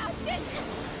protect the captain.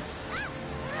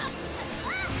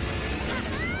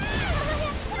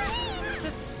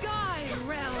 The Sky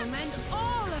Realm and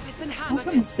all of its How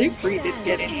inhabitants. come Siegfried didn't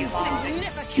get any lines?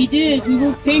 Insignificant He did. We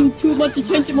were paying too much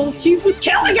attention while she was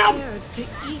killing him. dared to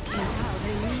eke out a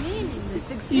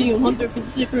meaningless See, 100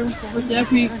 existence. consider with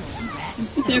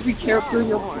every character in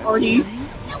your party. No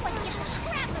one gives a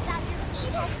crap about your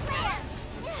evil plan.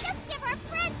 Just give our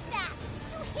friends back.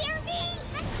 You hear me?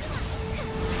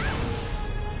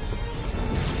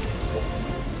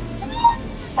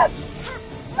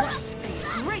 What a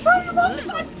great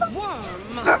little worm!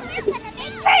 You're gonna make me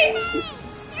pay.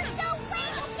 There's no way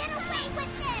you'll get away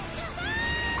with this.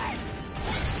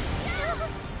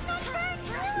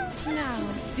 Now,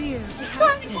 dear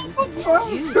captain,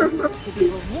 you deserve to be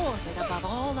rewarded above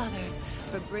all others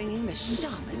for bringing the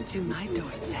shaman to my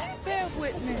doorstep. Bear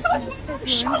witness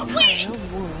as your entire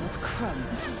world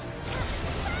crumbles.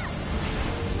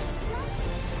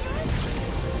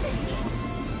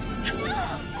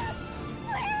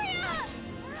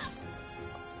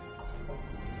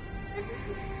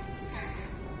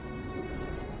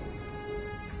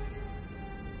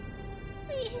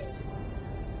 Please,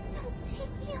 don't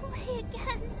take me away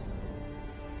again.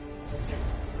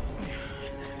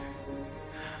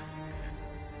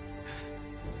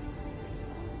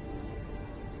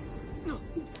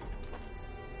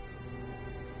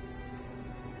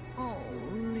 Oh,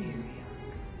 Lyria.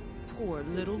 Poor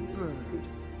little bird,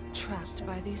 trapped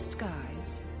by these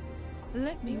skies.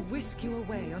 Let me whisk you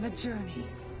away on a journey.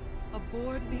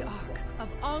 Aboard the Ark of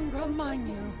Angra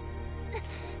Mainyu.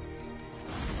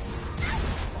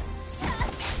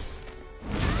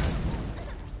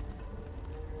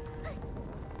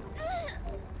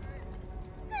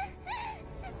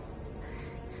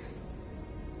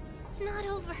 It's not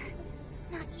over.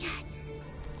 Not yet.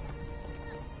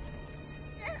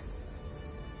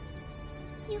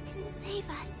 You can save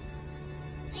us.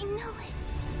 I know it.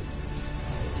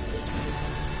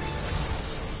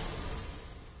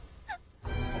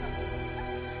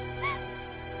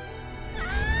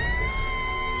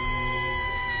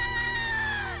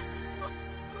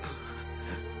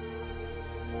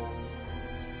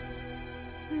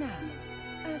 Now,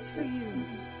 as for you,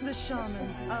 the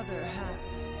shaman's other half.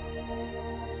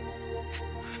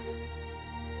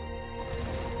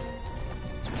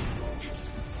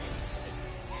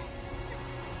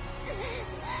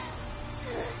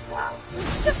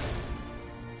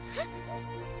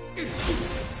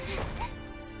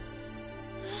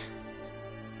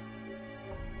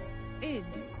 Id,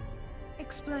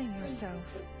 explain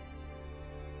yourself.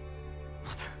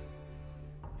 Mother,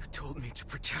 you told me to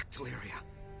protect Lyria.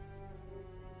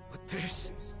 But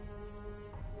this...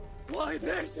 Why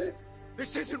this?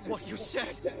 This isn't what you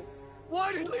said.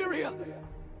 Why did Lyria...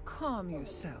 Calm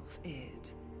yourself,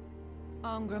 Id.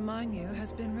 Angra Mainyu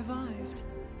has been revived.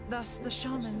 Thus, the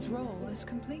shaman's role is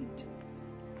complete.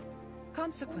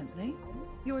 Consequently,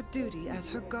 your duty as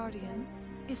her guardian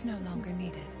is no longer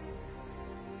needed.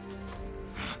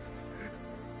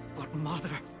 But Mother,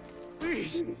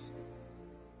 please...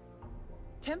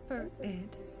 Temper,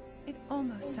 Id. It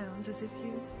almost sounds as if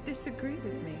you disagree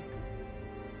with me.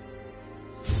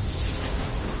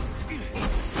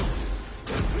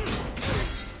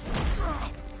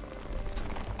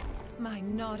 My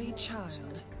naughty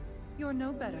child. You're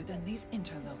no better than these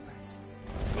interlopers.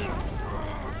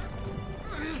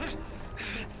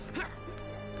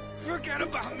 Forget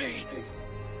about me!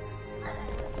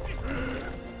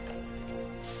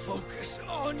 Focus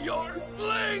on your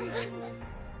link!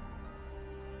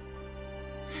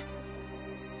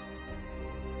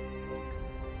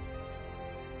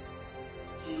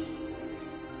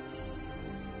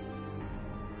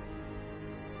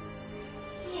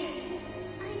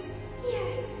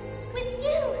 Here, with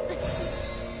you.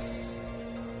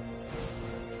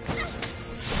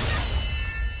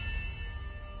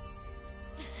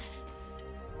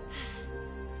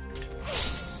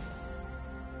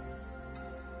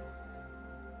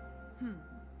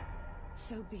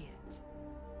 So be it.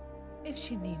 If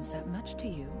she means that much to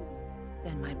you,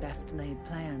 then my best laid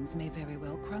plans may very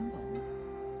well crumble.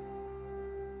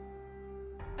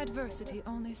 Adversity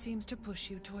only seems to push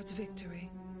you towards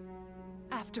victory.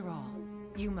 After all,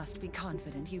 you must be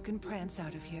confident you can prance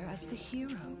out of here as the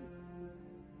hero.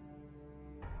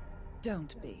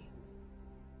 Don't be.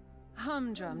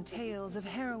 Humdrum tales of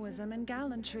heroism and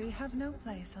gallantry have no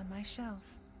place on my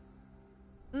shelf.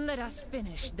 Let us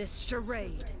finish this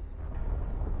charade.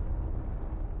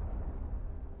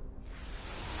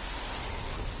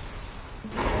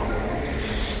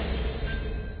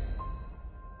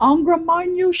 Angra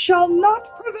Mainyu shall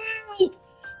not prevail!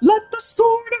 Let the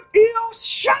sword of Eos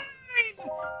shine!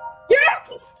 Yeah!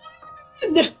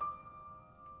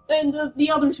 And the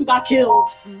others who got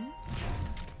killed.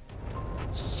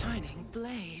 Shining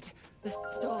blade, the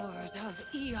sword of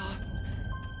Eos.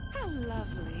 How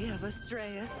lovely of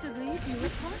Astraeus to leave you a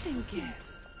parting gift.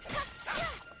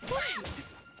 Wait!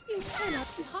 You cannot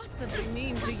possibly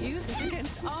mean to use it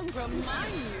against Angra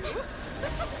Mainyu. A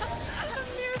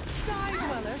mere sky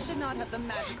dweller should not have the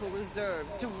magical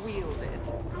reserves to wield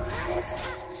it.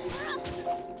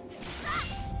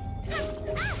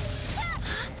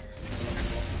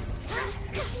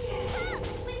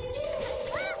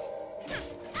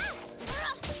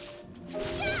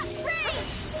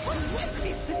 What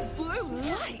is this blue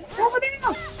light? Over there!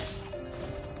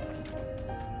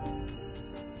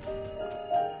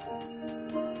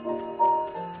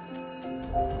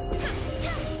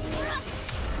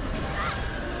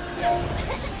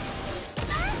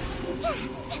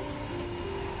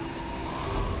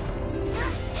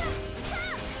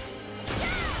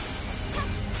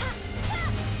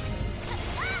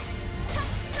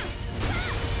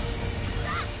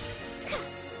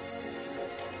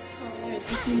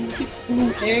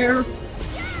 Blue hair.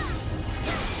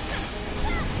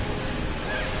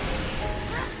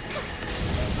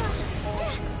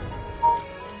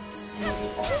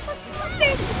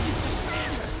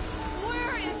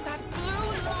 Where is that blue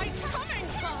light coming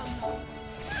from?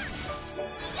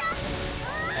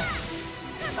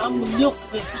 I'm gonna milk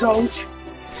this goat.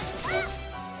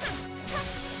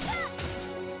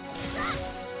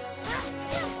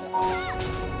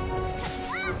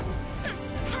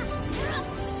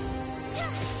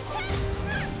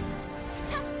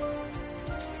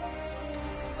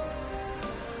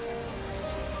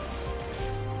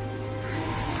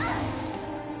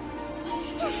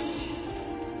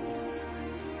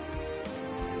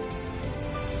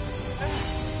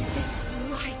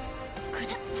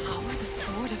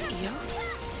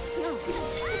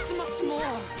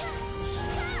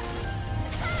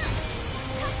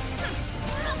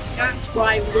 That's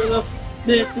right, Lillith.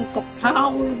 This is the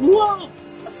power of love,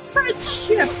 of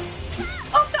friendship,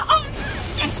 of the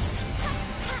honest.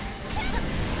 I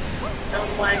don't know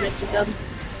why I mentioned them.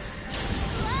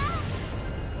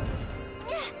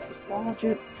 Watch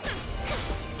it.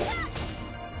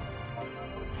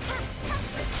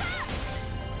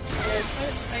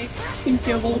 I think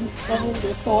of all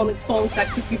the Sonic songs that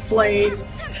could be played.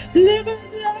 Living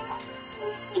life.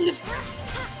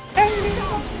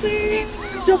 Everything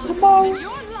just tomorrow.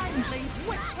 You're lightly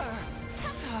with her.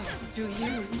 Oh, do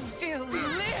you still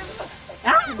live? I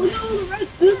don't know the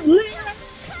rest of the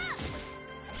lyrics.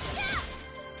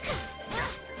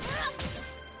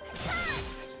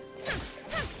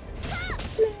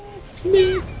 Let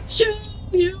me show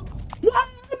you what I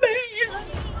mean.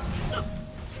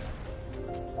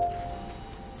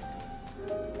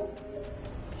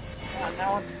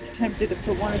 Now I'm tempted to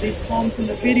put one of these songs in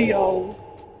the video.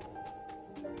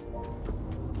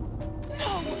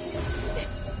 No!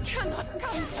 This cannot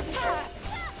come to pass!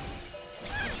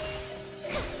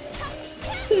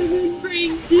 7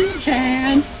 rings in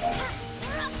hand.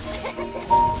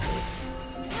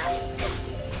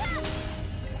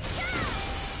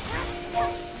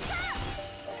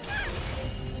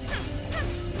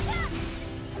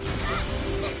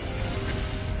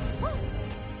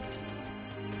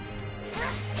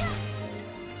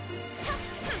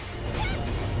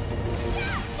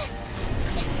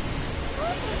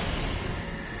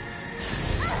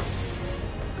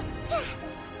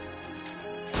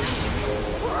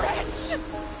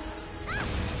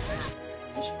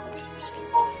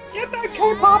 Get that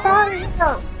K-pop out of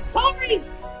here! Sorry!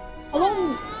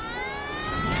 Hello?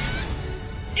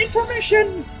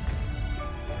 Intermission!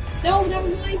 No, never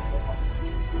mind.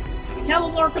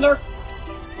 Telemarketer.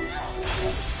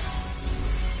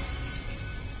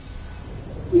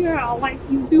 Yeah, like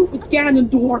you do with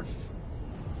Ganondorf.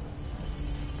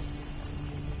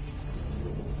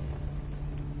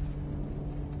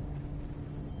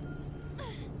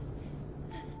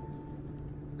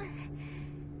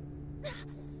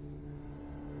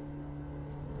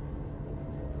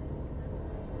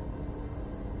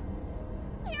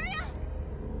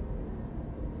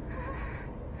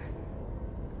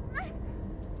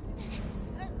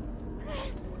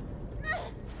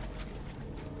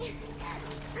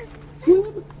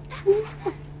 Do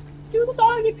the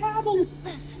doggy paddle.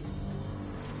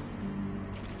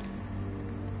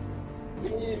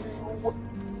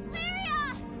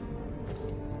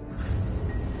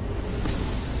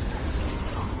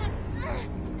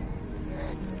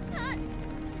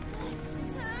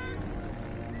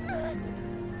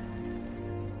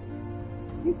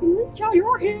 You can reach out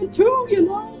your hand too, you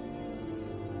know.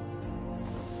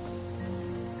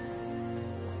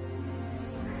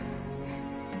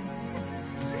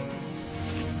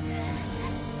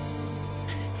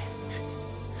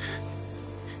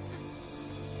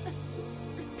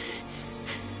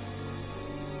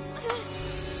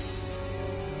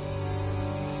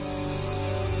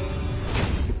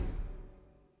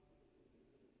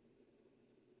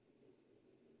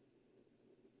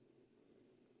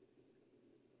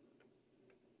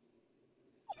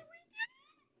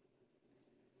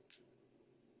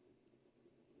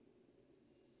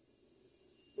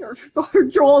 Your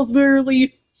jaws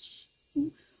merely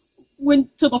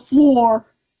went to the floor.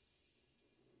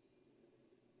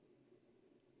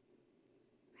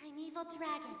 Primeval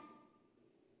dragon,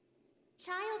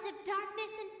 child of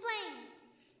darkness and flames,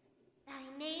 thy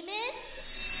name is...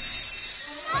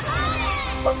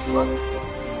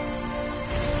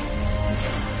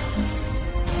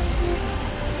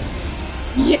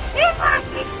 Yeah!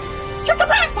 Kick his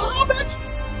ass, Muhammad!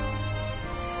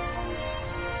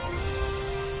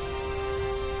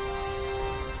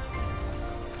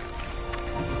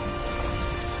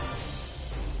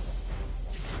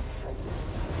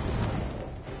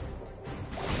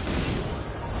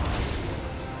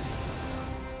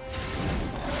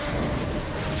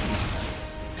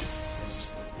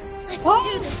 Let's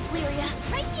do this, Lyria.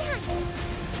 Right behind you.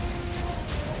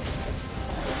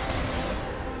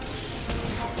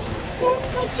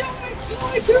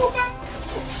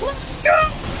 Let's go!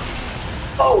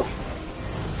 Oh!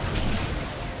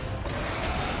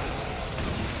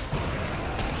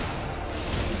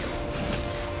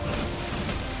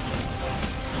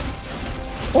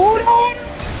 Hold on!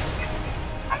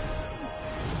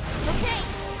 Okay,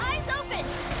 eyes open.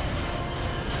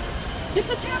 Get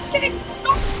the tap king!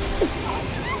 No!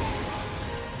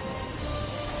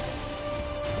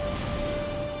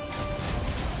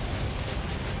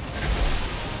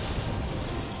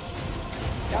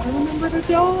 Gotta remember to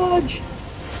dodge!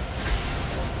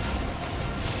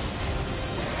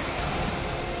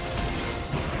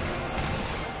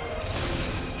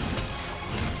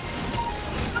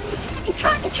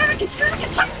 Attack! Attack! Attack!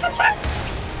 Attack! Attack!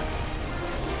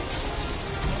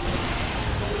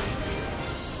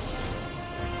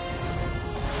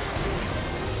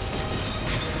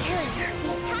 Barrier, we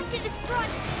have to destroy it.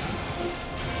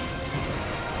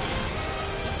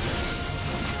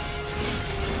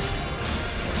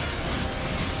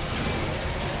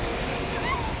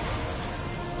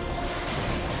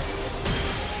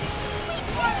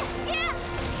 Yeah!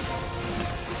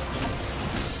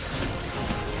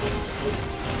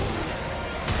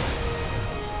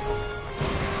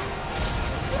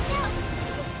 Look out!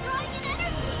 It's drawing in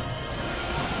energy!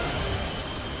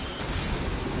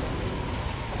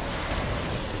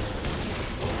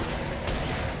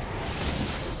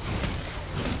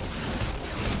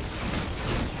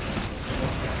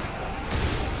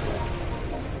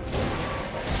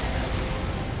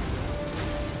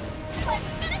 Let's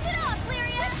finish it off,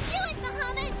 Lyria! Do it,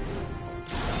 Bahamut!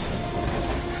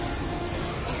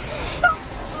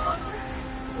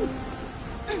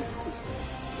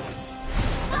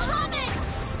 Bahamut!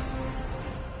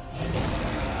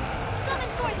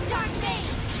 Summon forth Dark Bane!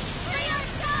 Free our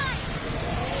time!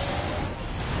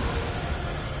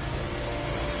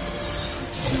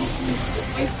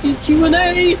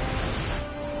 Q&A!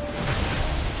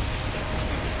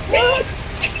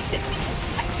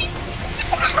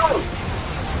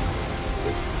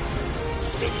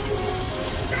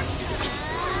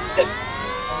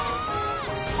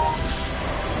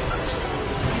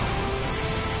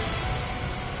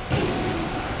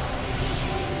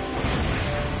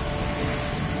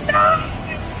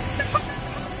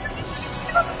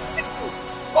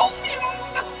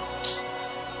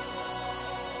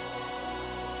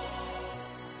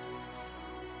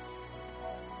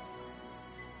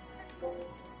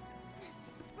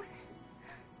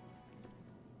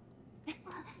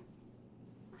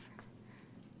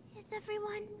 Is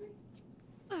everyone...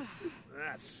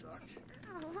 That sucked.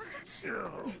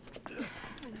 Oh.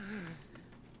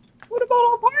 What about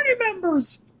our party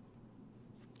members?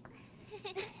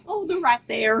 Oh, they're right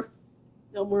there.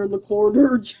 Somewhere in the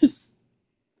corner, just...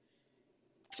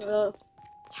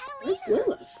 where's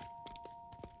Lillith?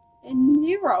 And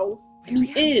Nero? I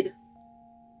mean, Id.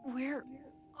 Where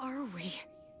are we?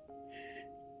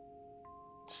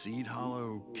 Seed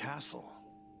Hollow Castle,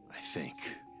 I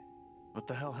think. What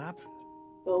the hell happened?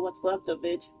 Well, what's left of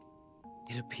it.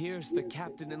 It appears the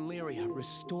captain and Lyria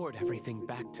restored everything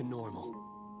back to normal.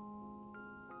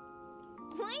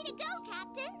 Way to go,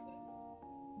 Captain!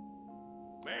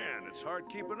 Man, it's hard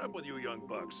keeping up with you young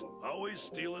bucks. Always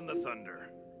stealing the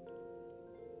thunder.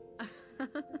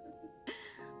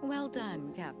 Well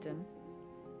done, Captain.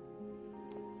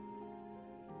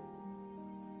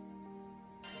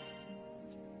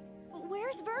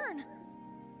 Where's Vern?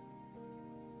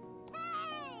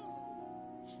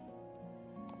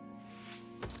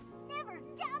 Never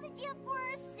doubted you for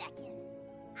a second.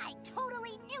 I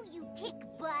totally knew you'd kick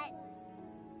butt.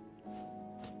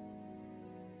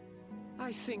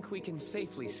 I think we can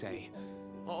safely say,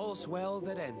 all's well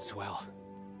that ends well.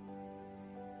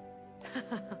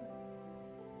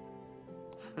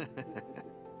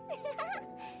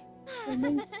 A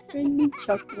nice friendly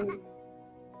chuckle.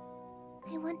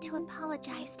 I want to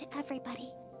apologize to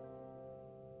everybody.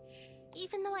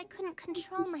 Even though I couldn't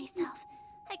control myself,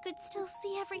 I could still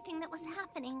see everything that was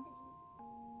happening.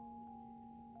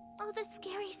 All the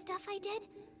scary stuff I did,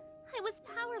 I was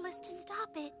powerless to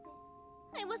stop it.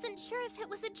 I wasn't sure if it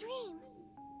was a dream.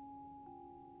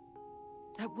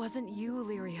 That wasn't you,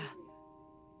 Lyria.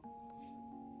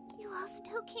 You all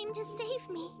still came to save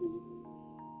me.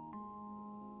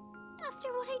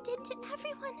 After what I did to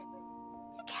everyone,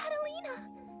 to Catalina,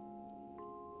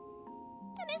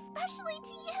 and especially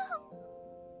to you.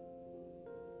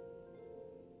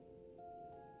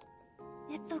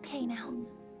 It's okay now.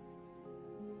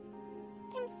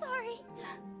 I'm sorry.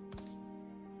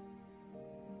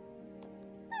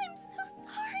 I'm so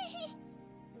sorry.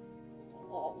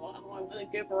 Oh, I'm gonna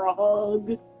give her a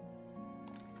hug.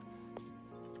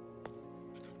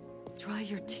 Dry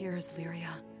your tears,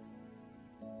 Lyria.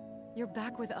 You're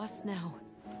back with us now.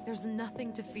 There's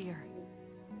nothing to fear.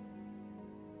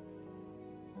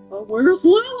 But where's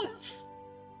Lillith?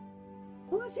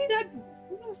 I wanna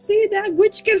see that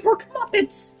witch get her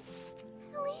comeuppance.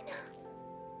 Helena.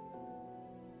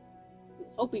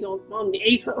 Hope we don't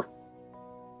ate her.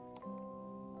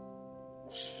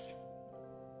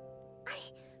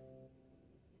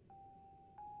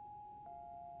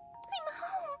 I'm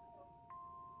home.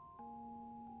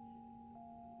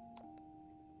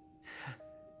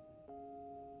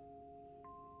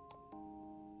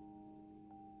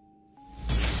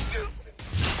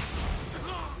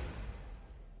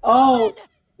 Oh,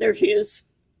 there she is.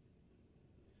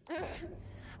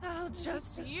 I'll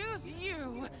just use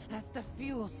you as the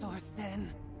fuel source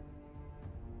then.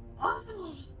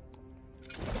 Oh.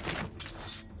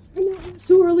 I know it's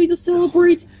too early to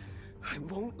celebrate. I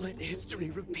won't let history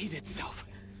repeat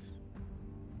itself.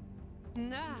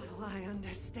 Now I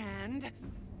understand.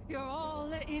 You're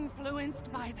all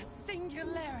influenced by the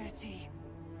singularity.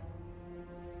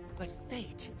 But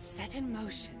fate set in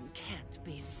motion can't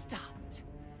be stopped.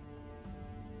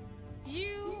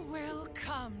 You will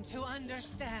come to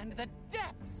understand the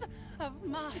depths of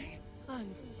my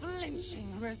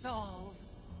unflinching resolve.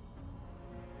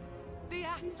 The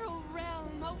astral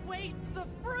realm awaits the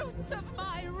fruits of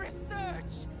my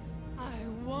research. I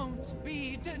won't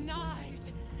be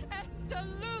denied,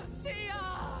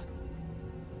 Estalucia!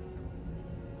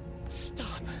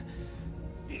 Stop.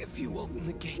 If you open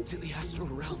the gate to the astral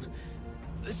realm,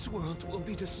 this world will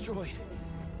be destroyed.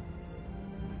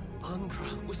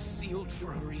 Angra was sealed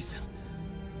for a reason.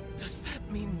 Does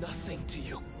that mean nothing to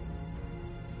you?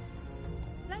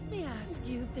 Let me ask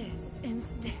you this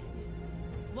instead.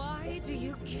 Why do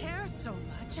you care so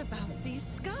much about these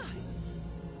skies?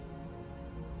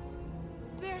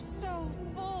 They're so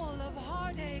full of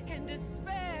heartache and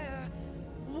despair.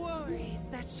 Worries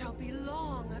that shall be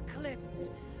long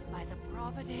eclipsed by the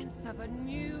providence of a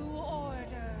new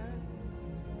order.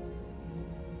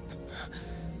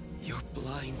 You're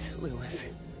blind, Lillith.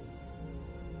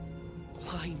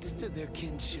 Blind to their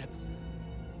kinship.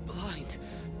 Blind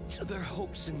to their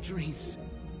hopes and dreams.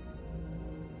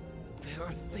 There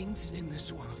are things in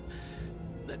this world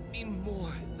that mean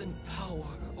more than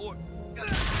power or...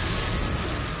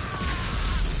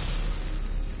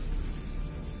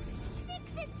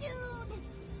 Fix it, dude!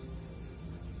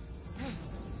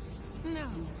 No,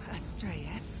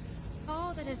 Astraeus.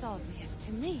 All that is obvious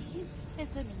to me is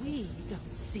that we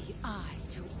don't see eye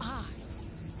to eye.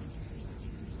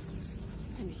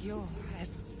 And you're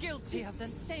as guilty of the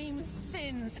same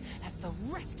sins as the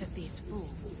rest of these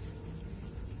fools.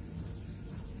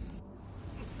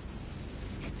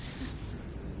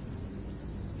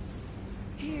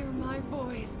 Hear my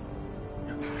voice.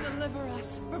 Deliver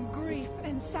us from grief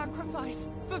and sacrifice.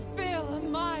 Fulfill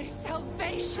my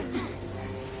salvation.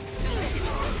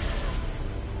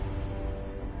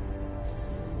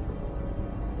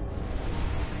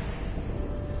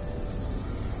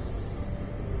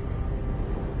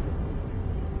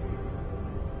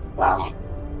 Wow.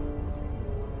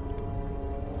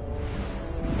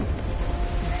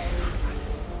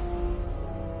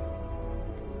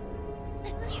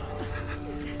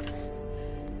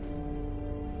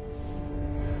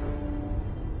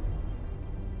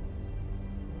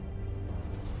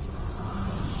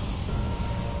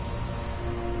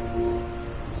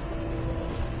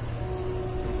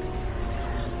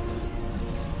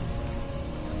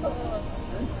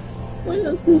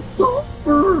 This is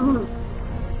sulfur.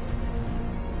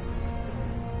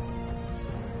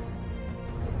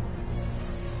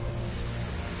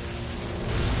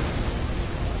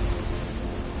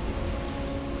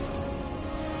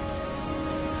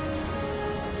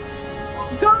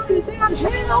 God is in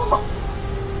hell!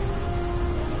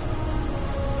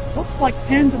 Looks like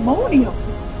pandemonium.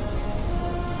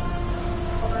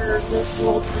 Or this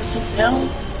world versus hell?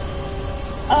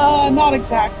 Not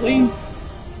exactly.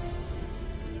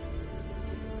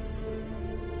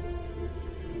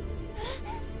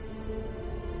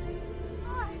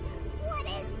 What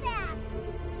is that?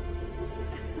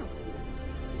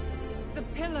 The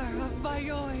pillar of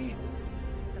Vayoi.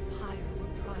 The pyre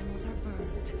where primals are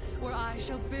burned, where I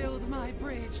shall build my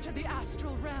bridge to the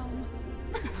astral realm.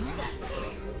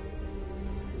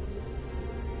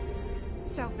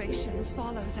 Salvation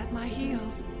follows at my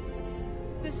heels.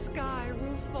 The sky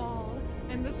will fall,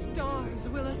 and the stars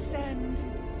will ascend.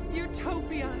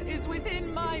 Utopia is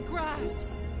within my grasp.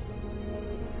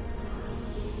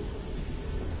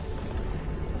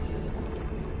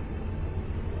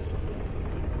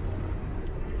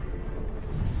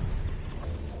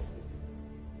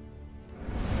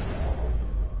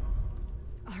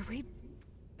 Are we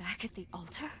back at the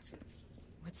altar?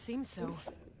 Would seem so.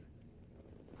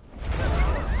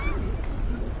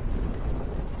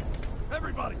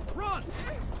 Everybody, run!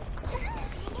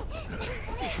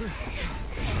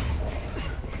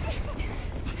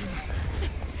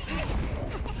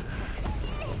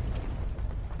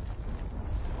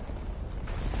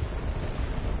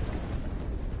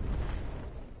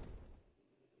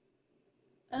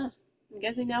 I'm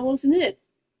guessing that wasn't it.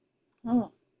 Huh.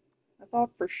 I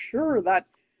thought for sure that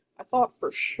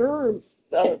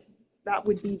that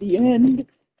would be the end.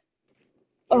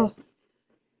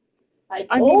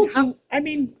 I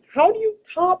mean, how do you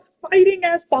top fighting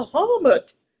as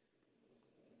Bahamut?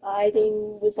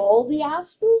 Fighting with all the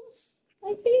astrals,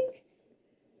 I think?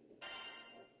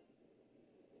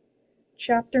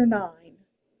 Chapter 9.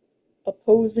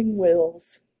 Opposing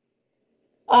Wills.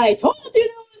 I told you there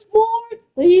was more,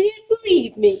 but you didn't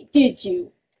believe me, did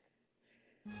you?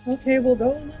 Okay, we'll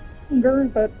go a little longer,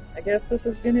 but I guess this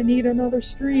is gonna need another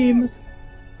stream.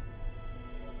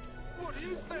 What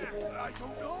is that? I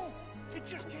don't know. It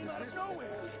just came out of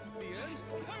nowhere. The end?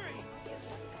 Hurry!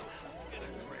 Get a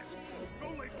grip. Go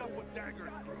lace up with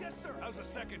daggers, crew. Yes, sir. How's the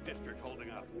second district holding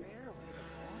up?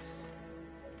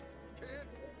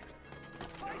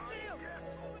 I see him!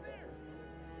 Over there!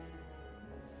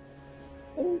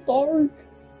 So dark.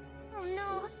 Oh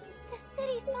no, the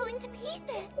city's falling to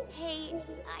pieces. Hey,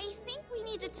 I think we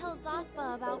need to tell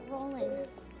Zothba about Roland.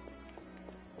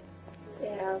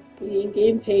 Yeah, we ain't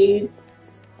getting paid.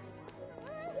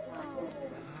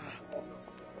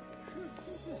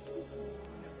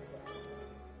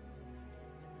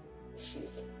 It's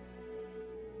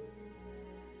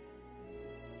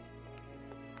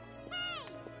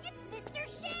Mr.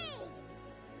 Shane!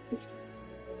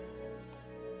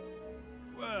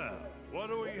 Well, what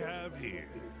do we have here?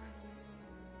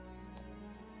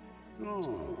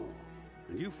 Oh,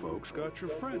 and you folks got your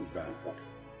friend back.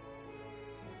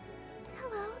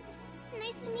 Hello,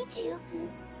 nice to meet you.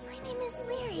 My name is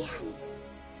Lyria.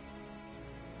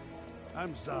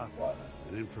 I'm Zothba,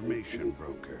 an information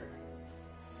broker.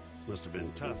 Must have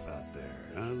been tough out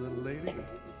there, huh, little lady?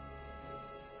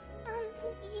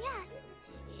 Yes,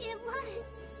 it was.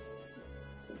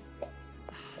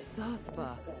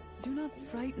 Zothba, do not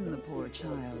frighten the poor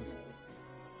child.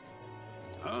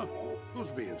 Huh? Who's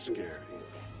being scary?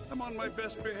 I'm on my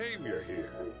best behavior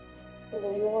here.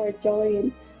 Oh, you are a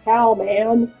giant cow,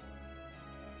 man.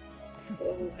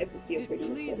 Oh, I would feel It pretty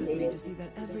pleases me to see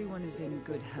that everyone is in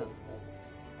good health.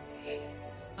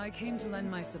 I came to lend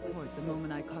my support the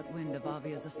moment I caught wind of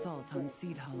Avia's assault on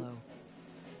Seed Hollow.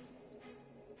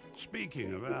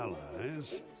 Speaking of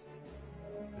allies,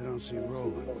 I don't see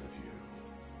Roland with you.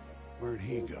 Where'd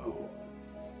he go?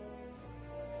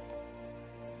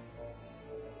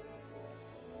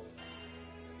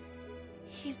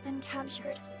 He's been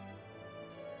captured.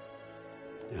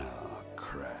 Oh,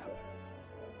 crap.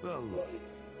 Well, look,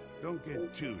 don't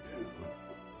get too down.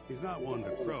 He's not one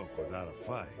to croak without a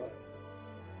fight.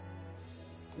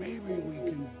 Maybe we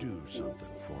can do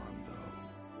something for him,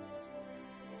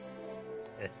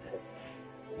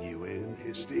 though. You in,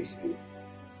 Histy?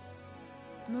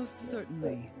 Most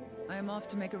certainly. I am off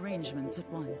to make arrangements at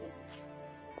once.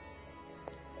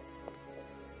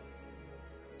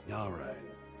 All right.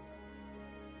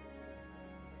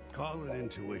 Call it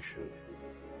intuition,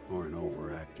 or an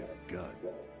overactive gut,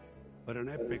 but an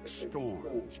epic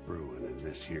storm is brewing in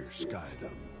this here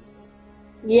skydom.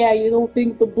 Yeah, you don't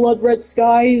think the blood-red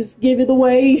skies give it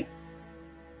away?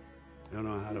 Don't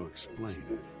know how to explain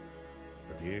it,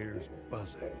 but the air's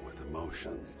buzzing with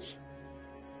emotions.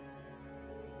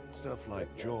 Stuff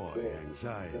like joy,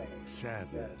 anxiety,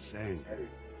 sadness, anger.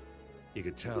 You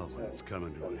can tell when it's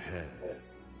coming to a head.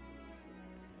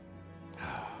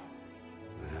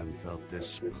 I haven't felt this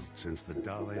spooked since the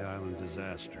Dolly Island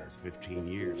disaster 15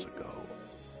 years ago.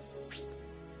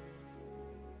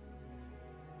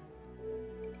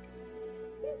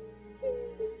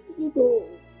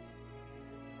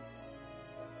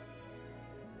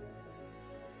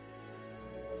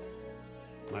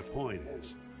 My point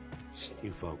is,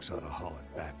 you folks ought to haul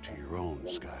it back to your own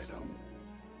skydom.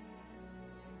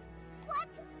 What?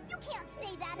 You can't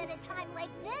say that at a time like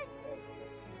this!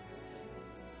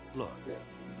 Look,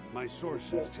 my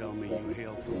sources tell me you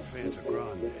hail from Fanta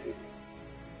Grande.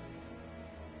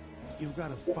 You've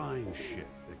got a fine ship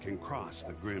that can cross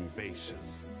the Grim Basin.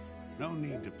 No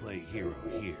need to play hero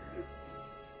here.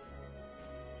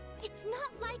 It's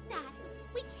not like that.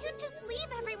 We can't just leave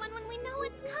everyone when we know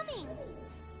it's coming.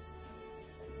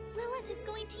 Lillith is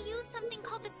going to use something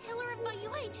called the Pillar of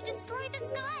Vayue to destroy the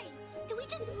sky. Do we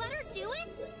just let her do it?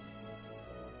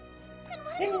 And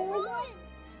what about Roland?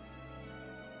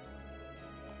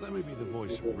 Let me be the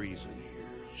voice of reason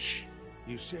here.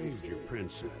 You saved your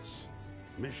princess.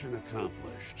 Mission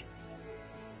accomplished.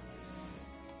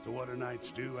 So what do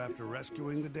knights do after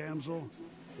rescuing the damsel?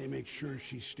 They make sure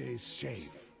she stays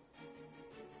safe.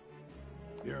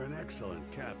 You're an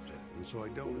excellent captain, and so I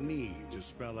don't need to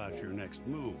spell out your next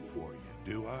move for you,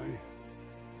 do I?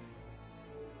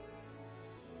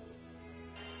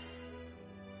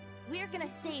 We're gonna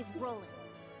save Roland.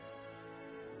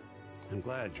 I'm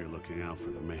glad you're looking out for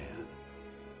the man.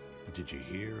 But did you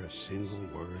hear a single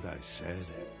word I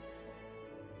said?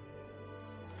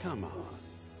 Come on.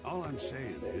 All I'm saying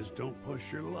is don't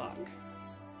push your luck.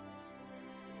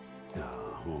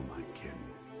 Ah, who am I kidding?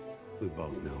 We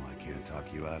both know I can't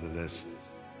talk you out of this.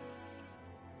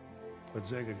 But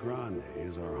Zega Grande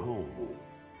is our home.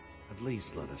 At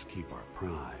least let us keep our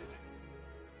pride.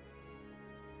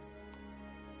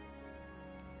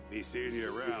 Be seeing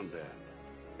you around then.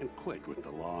 And quit with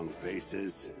the long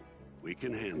faces. We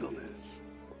can handle this.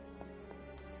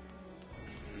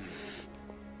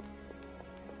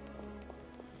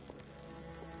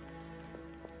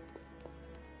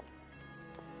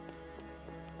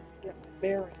 Get my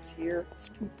bearings here. It's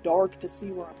too dark to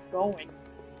see where I'm going.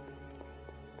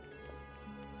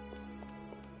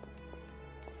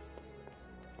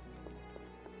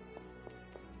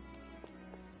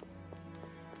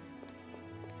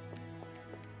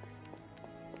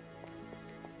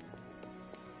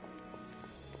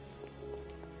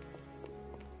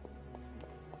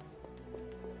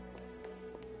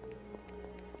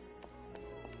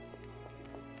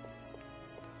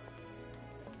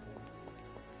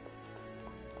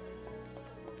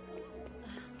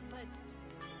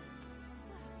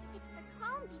 It's the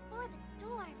calm before the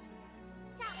storm.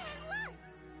 Captain, look!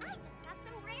 I just got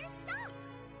some rare stuff!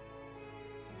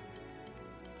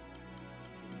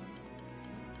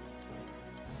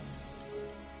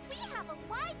 We have a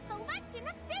wide selection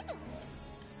of sigils!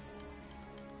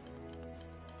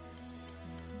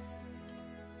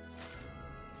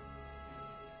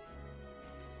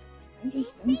 I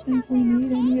just don't think we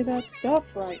need any of that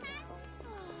stuff right now.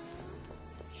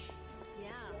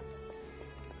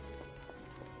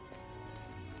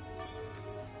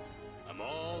 I'm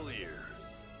all ears.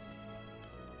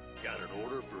 Got an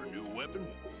order for a new weapon?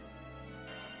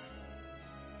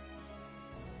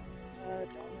 Don't have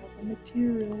the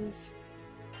materials.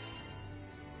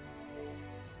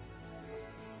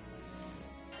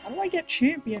 How do I get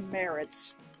champion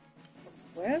merits?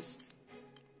 From West?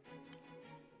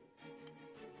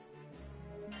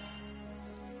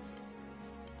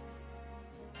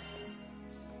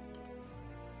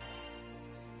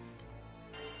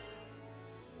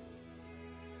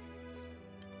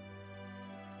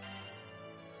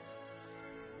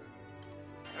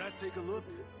 Can I take a look?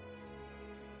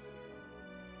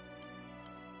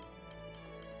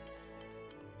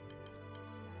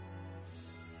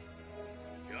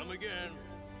 Come again.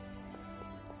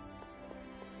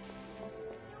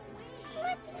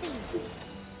 Let's see.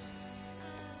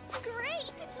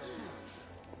 Great!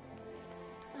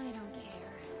 I don't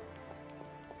care.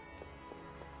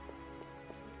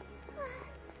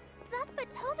 Zuthba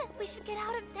told us we should get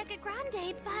out of Zega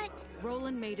Grande, but...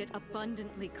 Roland made it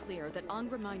abundantly clear that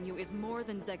Angramanyu is more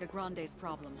than Zega Grande's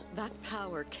problem. That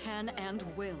power can and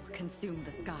will consume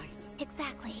the skies.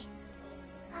 Exactly.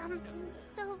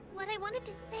 So what I wanted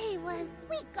to say was...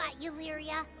 We got you,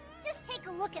 Lyria. Just take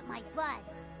a look at my bud.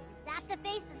 that the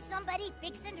face of somebody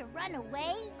fixing to run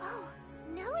away? Oh,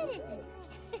 no it isn't.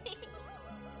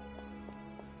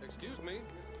 Excuse me?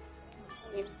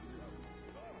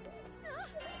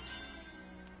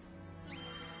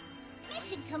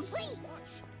 Mission complete!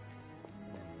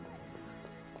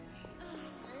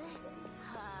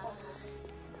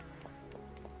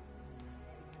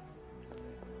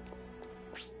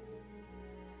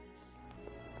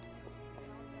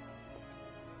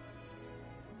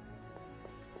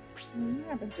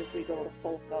 What happens if we go to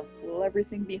Folka? Will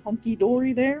everything be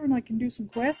hunky-dory there and I can do some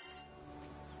quests?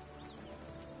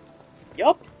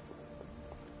 Yup.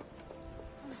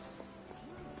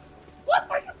 What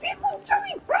are you people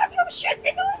doing? Grab your shit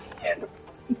and off here!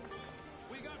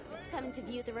 Come to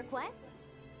view the requests?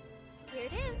 Here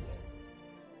it is.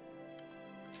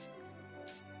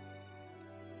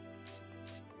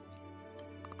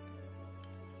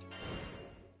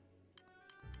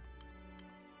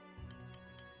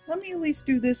 Let me at least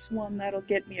do this one, that'll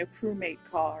get me a crewmate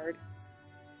card.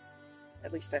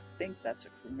 At least I think that's a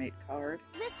crewmate card.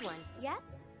 This one, yes?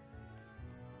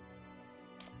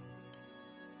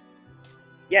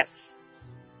 Yes.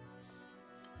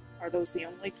 Are those the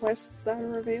only quests that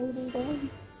are available though? Let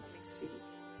me see.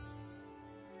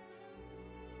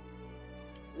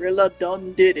 Rilla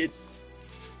done did it.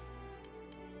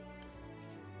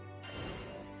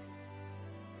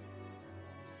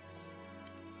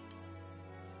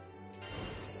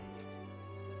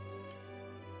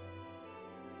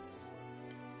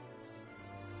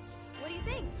 What do you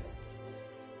think?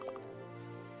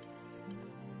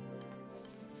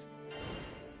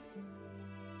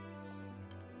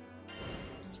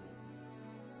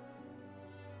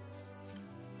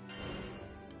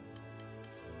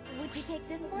 Would you take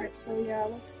this one? Alright, so yeah,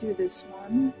 let's do this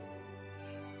one.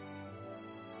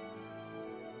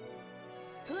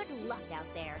 Good luck out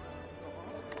there.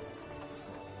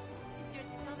 Is your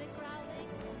stomach growling?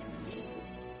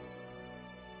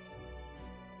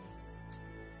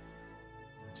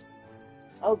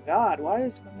 Oh god, why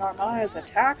is Narmaya's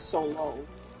attack so low?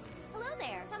 Hello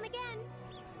there. Come again.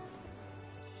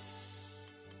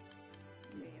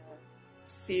 Let me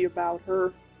see about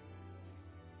her.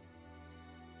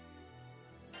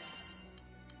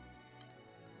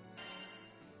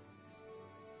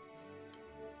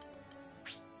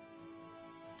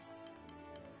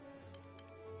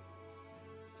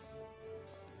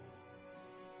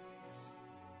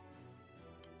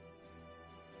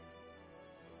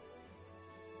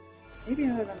 Maybe I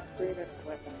haven't upgraded a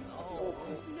weapon. Oh.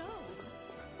 No.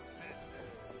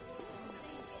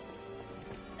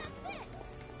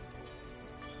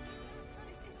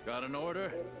 Got an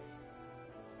order?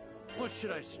 What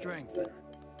should I strengthen?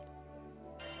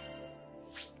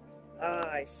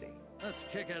 Ah, I see. Let's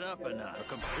kick it up a notch. A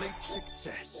complete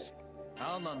success.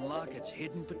 I'll unlock its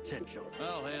hidden potential.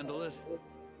 I'll handle it.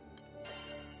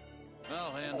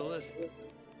 I'll handle it.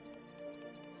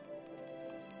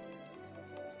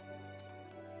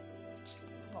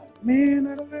 Oh man,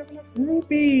 I don't have enough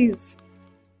rupees.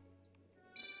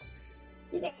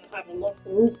 You don't have enough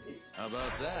rupees. How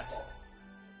about that?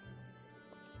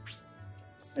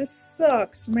 This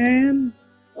sucks, man.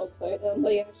 Okay, I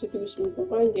may have to do some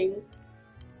grinding.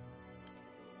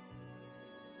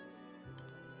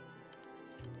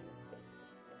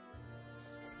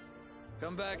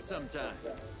 Come back sometime.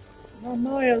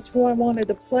 Narmaya's who I wanted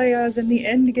to play as in the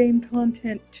endgame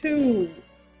content too.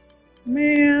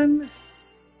 Man.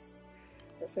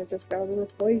 Guess I just gotta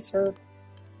replace her.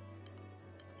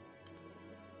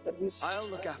 But who's I'll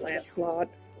look after you. Lancelot?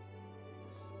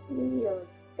 Your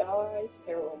guy,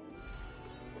 Harold.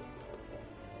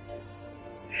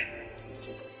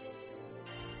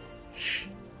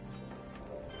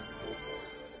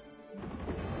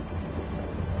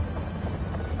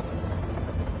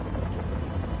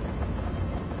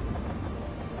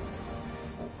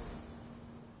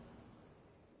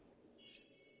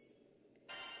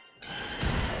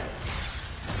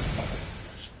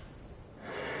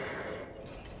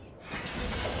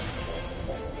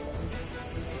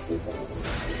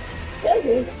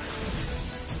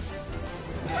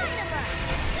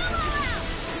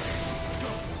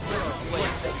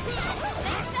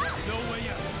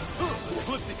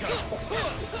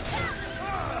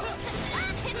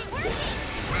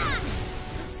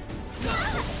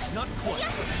 Not quite.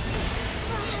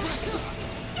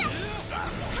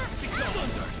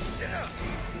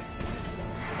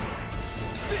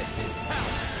 This is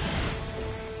power.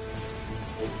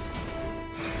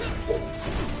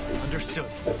 Understood.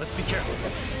 Let's be careful.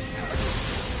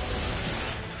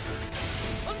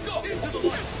 I'm going into the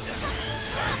light.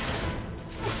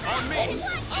 On me.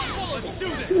 Let's do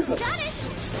this. Got it.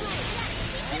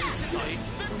 No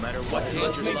matter what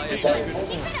dangers lie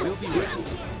ahead, we'll be ready.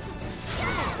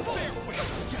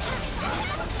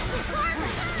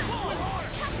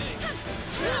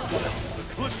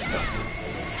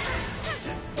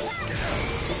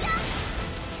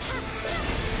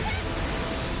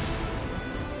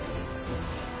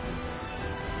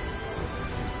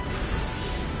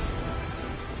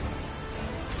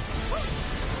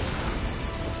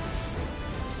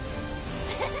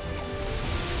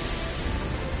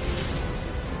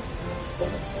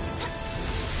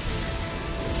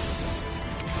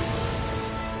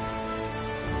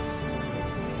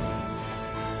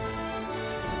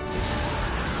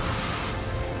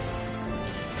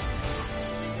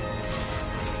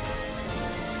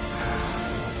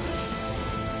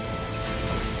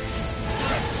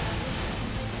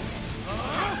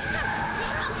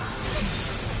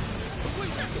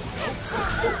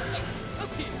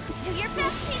 Do your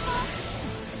best, people!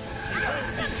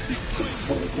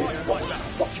 It's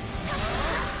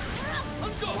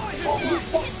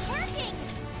working!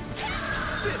 Gotta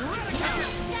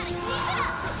keep it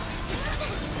up!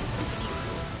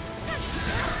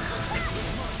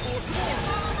 Follow my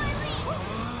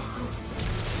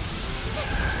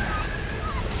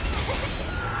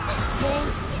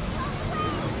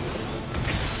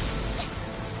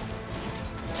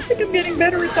I think I'm getting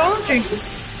better at dodging.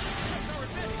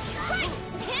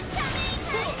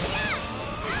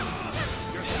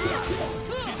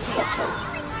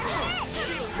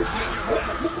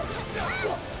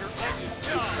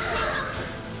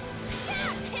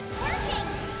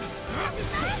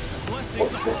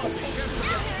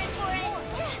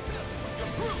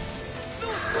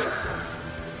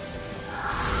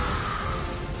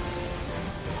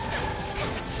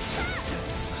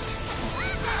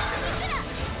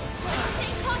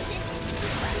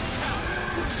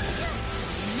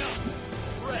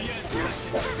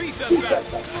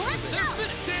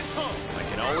 I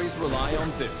can always rely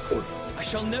on this crew. I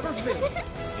shall never fail.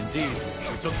 Indeed,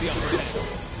 we took the upper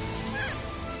hand.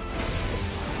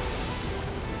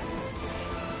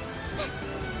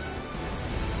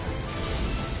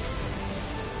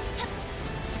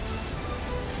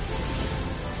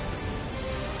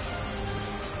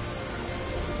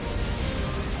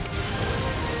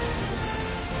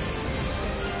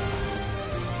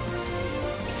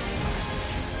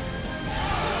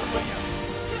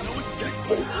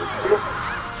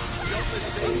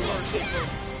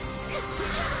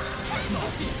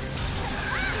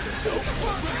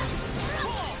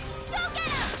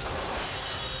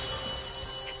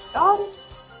 Got him.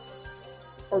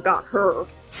 Or got her.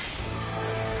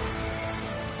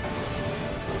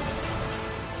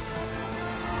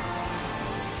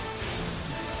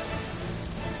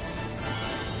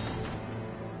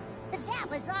 That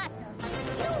was awesome!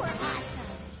 You were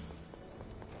awesome!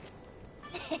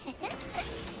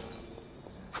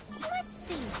 Let's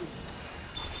see.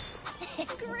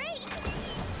 Great!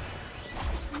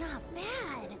 Not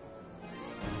bad.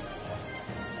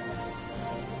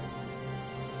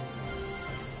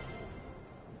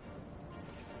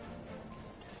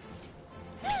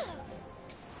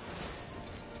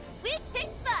 We kick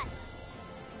butt!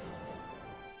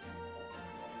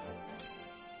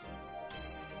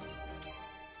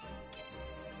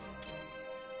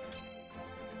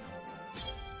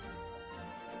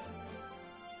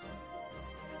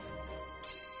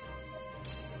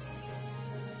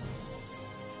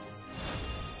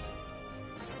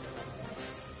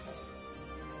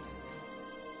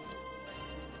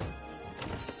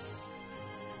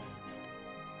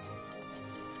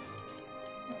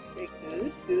 Okay,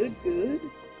 good, good, good.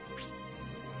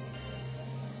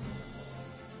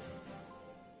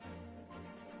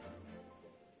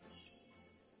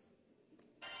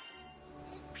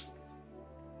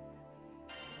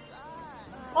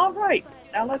 Alright,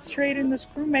 now let's trade in this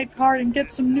crewmate card and get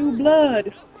some new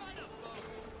blood.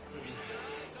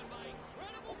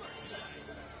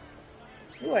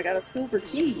 Ooh, I got a silver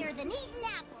key. Easier than eating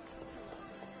apples.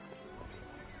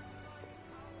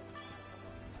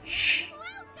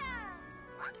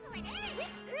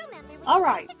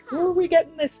 Alright, who are we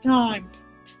getting this time?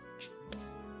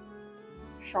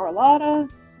 Charlotta,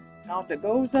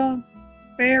 Nondagoza,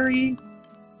 Fairy,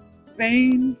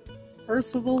 Vane,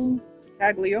 Percival,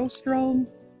 Cagliostro,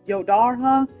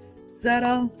 Yodarha,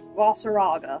 Zeta,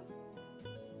 Vossaraga.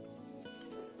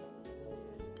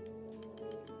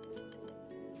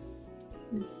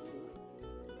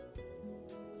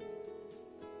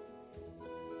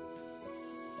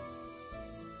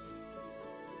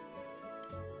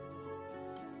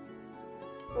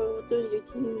 What does your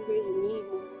team really need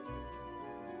more?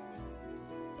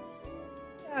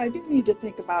 Yeah, I do need to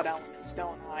think about elements,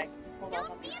 don't I? Hold on,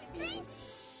 let me see.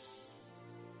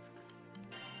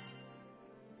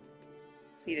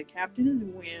 See, the captain is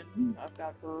wind. I've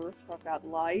got earth. I've got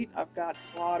light. I've got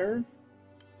water.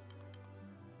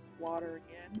 Water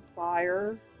again.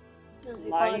 Fire. No, I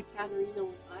Light. thought Katarina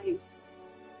was ice.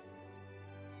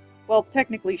 Well,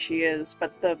 technically she is,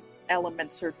 but the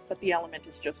element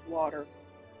is just water.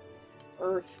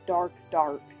 Earth, dark,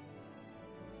 dark.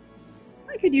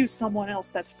 I could use someone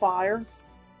else that's fire.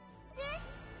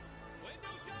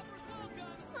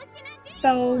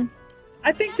 So,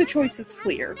 I think the choice is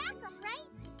clear.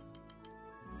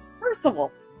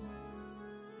 Percival.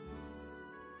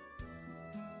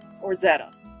 Or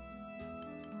Zeta.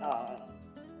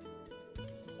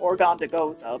 Or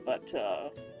Gondagoza, but,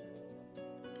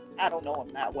 I don't know him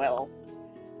that well.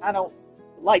 I don't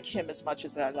like him as much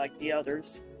as I like the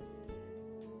others.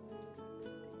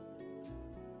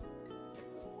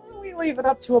 Why don't we leave it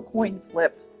up to a coin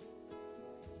flip?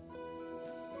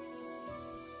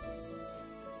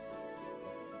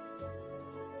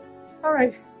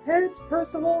 Alright, heads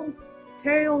Percival,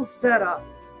 tails Zeta.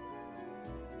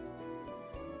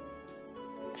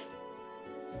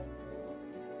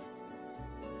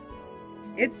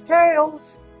 It's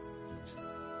tails.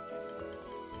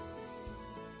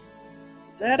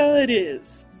 Zeta it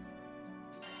is.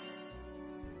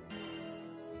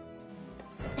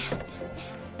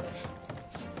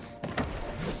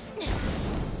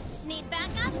 Need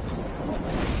backup?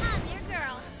 I'm your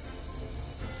girl.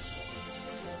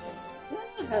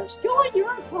 Luna has joined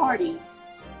your party.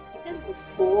 That looks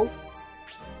cool.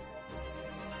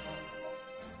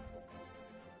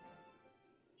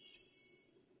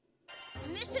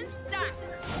 Mission start.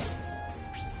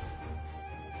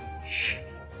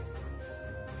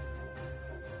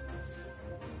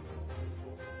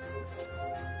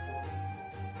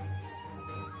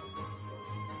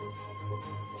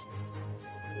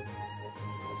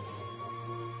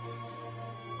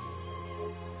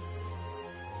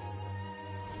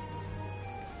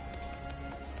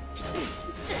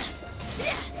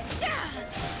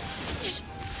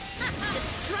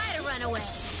 Try to run away.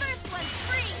 First one's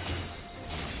free.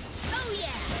 Oh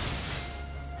yeah.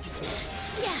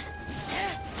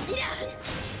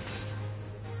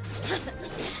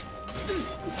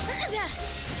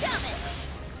 Jump it.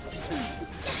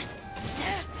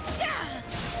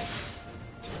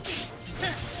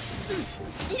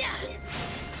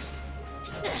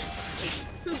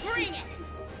 Bring it.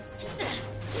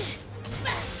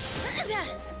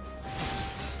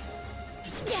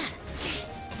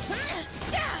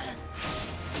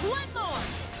 One more.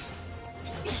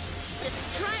 Just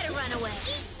try to run away.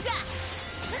 Eat that.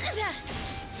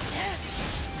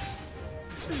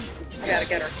 I gotta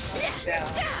get her down.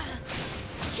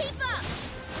 Keep up.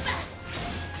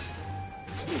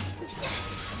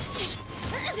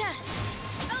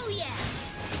 Oh yeah.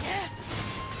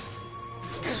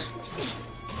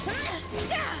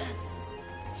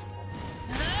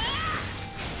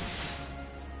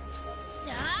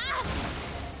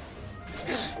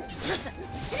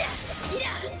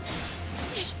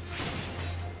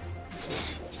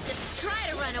 Just try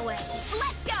to run away.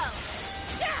 Let's go.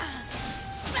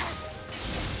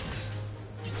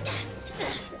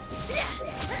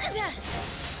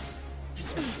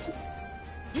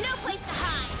 No place to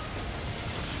hide.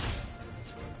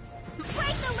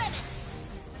 Break the limit.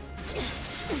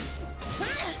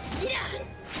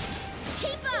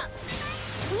 Keep up.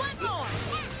 One more.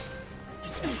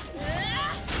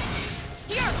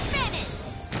 You're finished.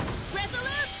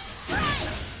 Resolute. Right.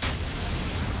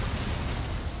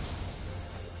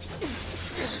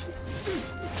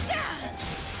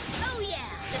 Oh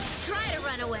yeah. Just try to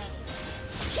run away.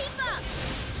 Keep up.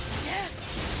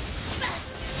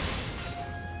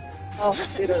 Oh, I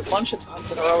did it a bunch of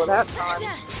times in a row that time.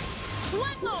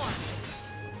 One more.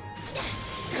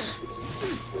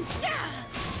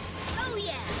 Oh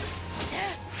yeah.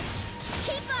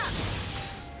 Keep up.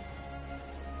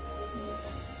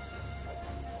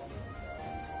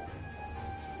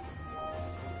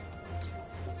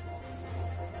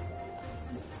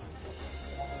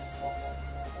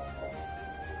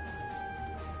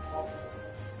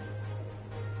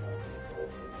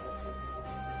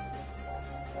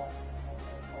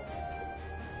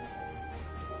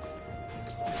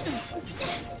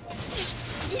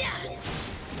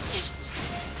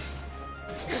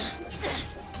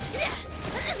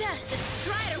 Just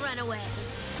try to run away.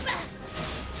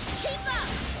 Keep up.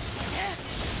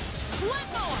 One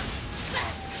more.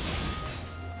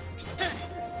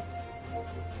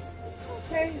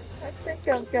 Okay, I think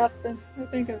I've got the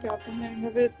hang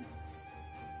of it.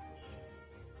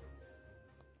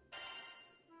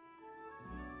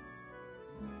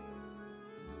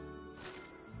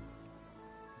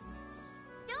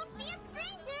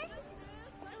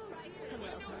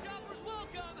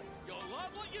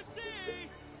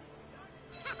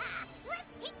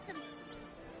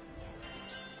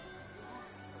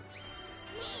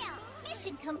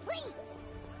 Mission complete!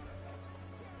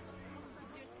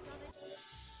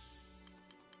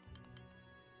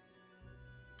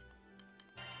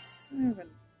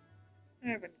 I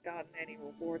haven't gotten any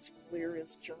rewards from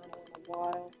Lyria's journal in a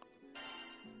while.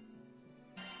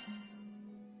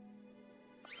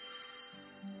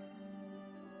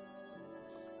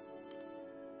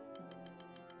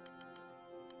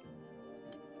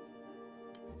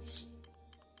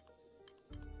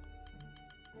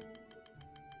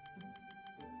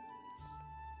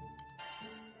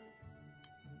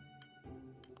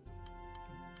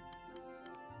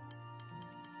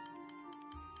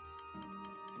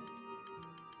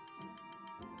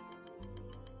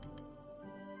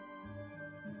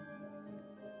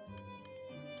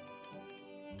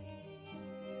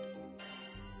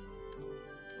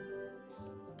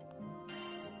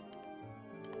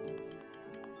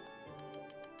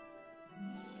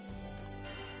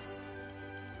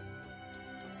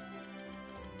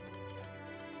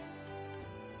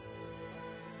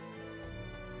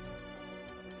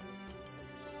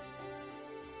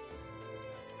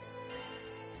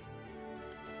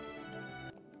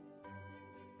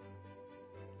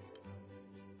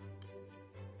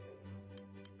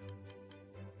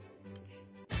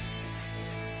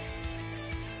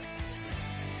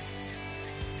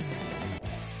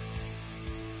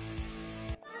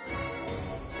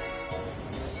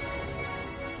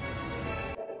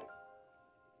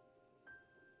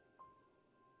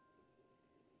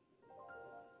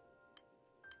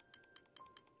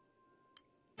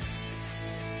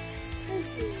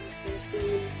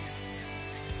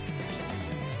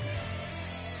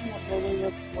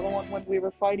 When we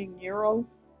were fighting Nero?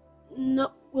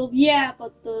 No, well, yeah,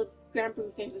 but the Grand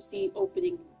Blue Fantasy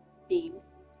opening theme.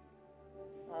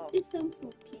 Oh. It sounds so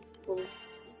peaceful.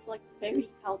 It's like very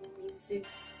calm music.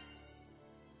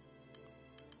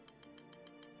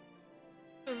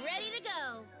 Ready to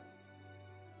go!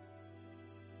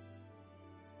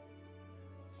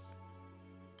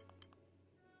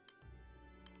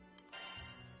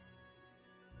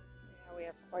 Yeah, we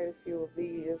have quite a few of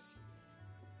these.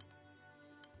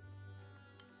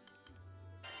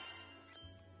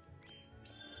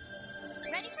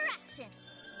 Ready for action!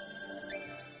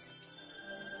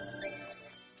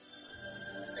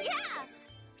 Yeah!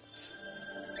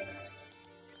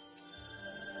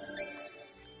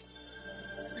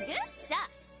 Good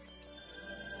stuff!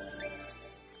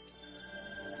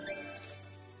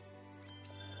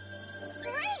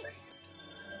 Great!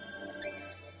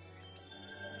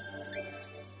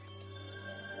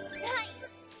 Nice!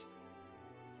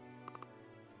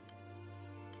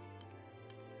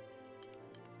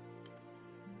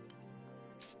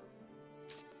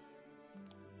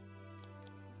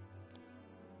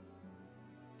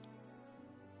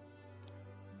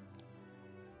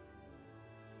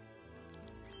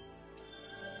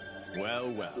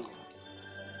 Well, well.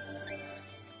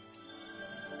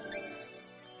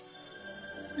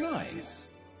 Nice.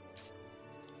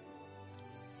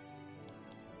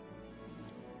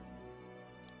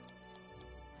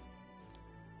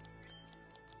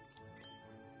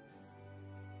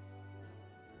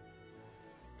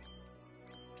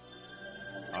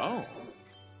 Oh.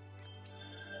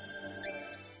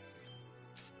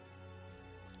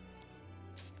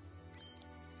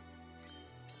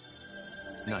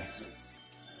 Nice.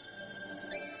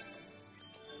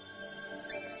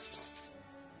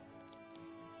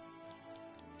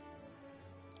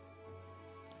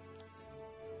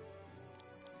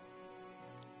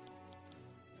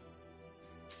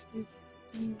 I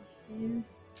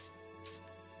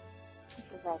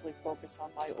should probably focus on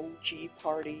my OG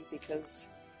party because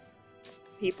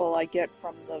people I get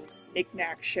from the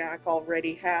Knick-Knack Shack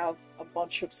already have a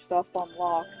bunch of stuff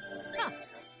unlocked.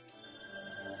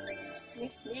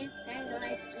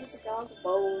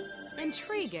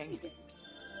 Intriguing.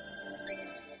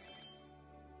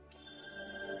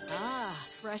 Ah,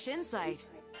 fresh insight.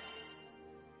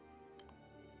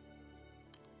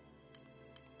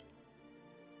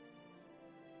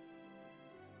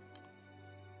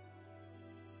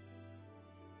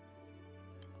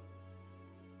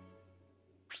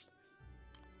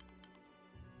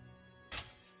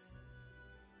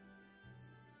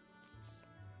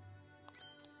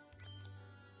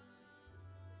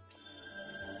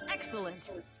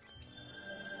 Excellent.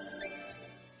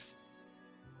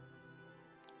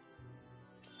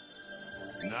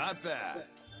 Not bad.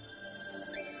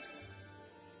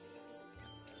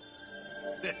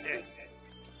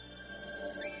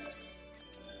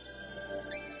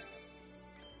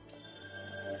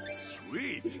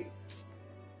 Sweet.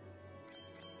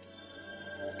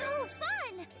 Oh,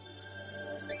 fun!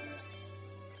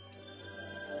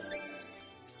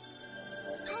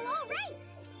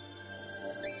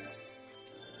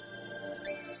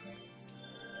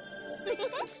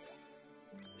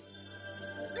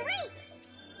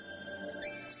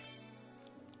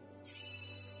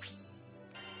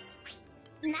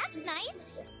 That's nice.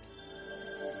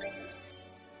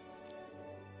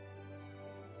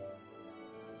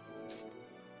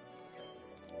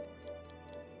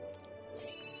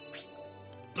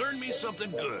 Learn me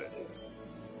something good.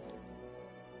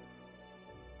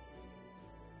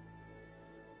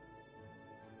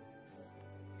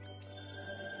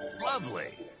 Lovely.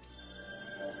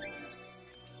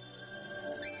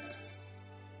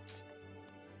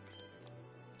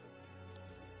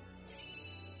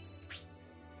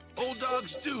 Old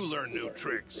dogs do learn new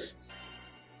tricks.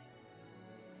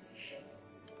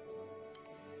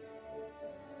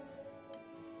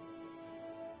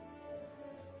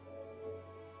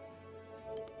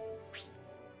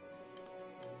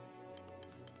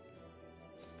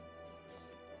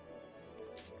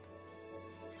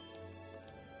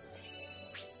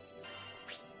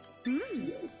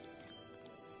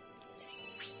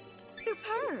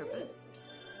 Superb.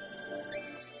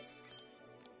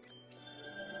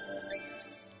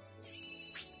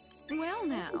 Well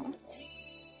now.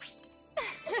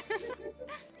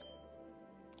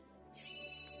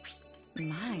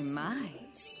 My.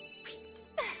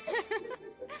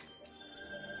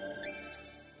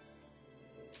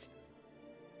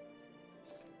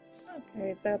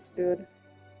 Okay, that's good.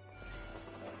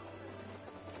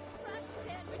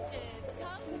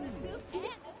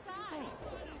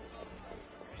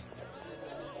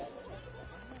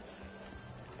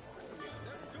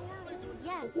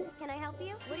 Yes, can I help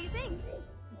you? What do you think?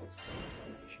 Let's see.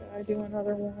 Should I do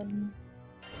another one?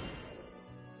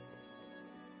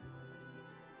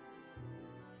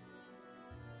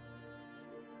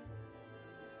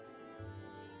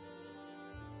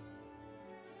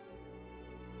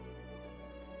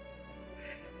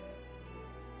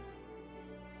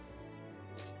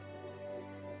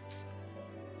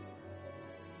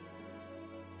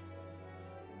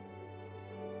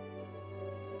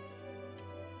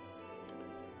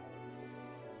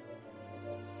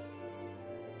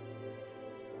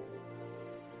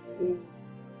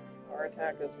 Our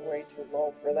attack is way too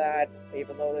low for that,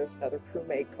 even though there's another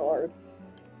crewmate card.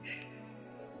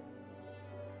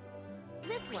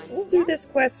 This one. We'll do this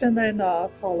quest and then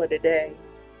call it a day.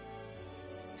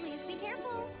 Please be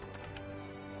careful.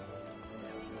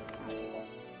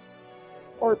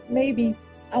 Or maybe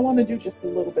I want to do just a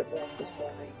little bit more of the story.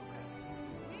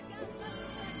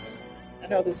 I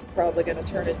know this is probably going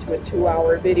to turn into a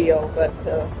 2-hour video, but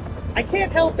I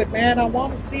can't help it, man. I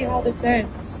want to see how this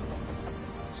ends.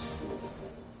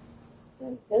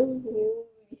 I'm telling you,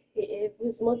 it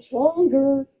was much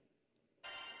longer.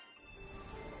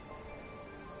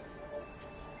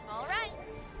 All right,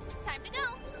 time to go.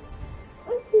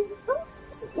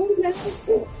 Oh, that's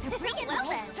it. You're bringing the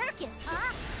whole circus,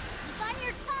 huh? Keep on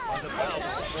your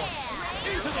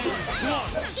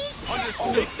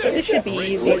toes. This should be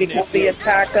easy because the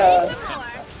attack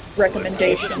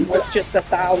recommendation was just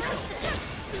 1,000.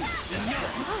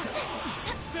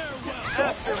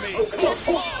 After me!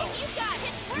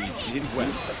 We did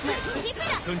well. Keep it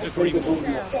up. Couldn't agree more. You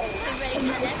ready for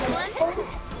the next one?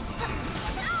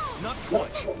 Not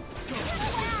quite.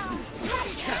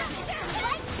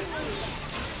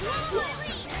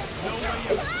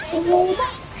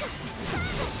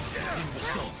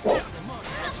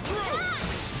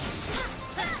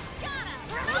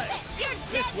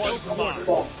 This one's mine.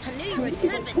 I knew you were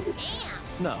good, but damn.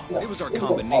 No, it was our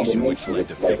combination which led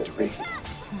to victory.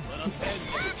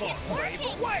 It's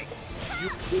working. Wait!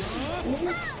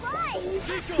 All right.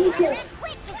 Run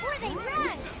quick before they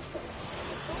run.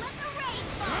 Let the rain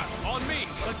fall. On me!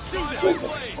 Let's do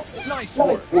this! Nice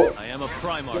work. I am a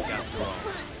Primarch after all.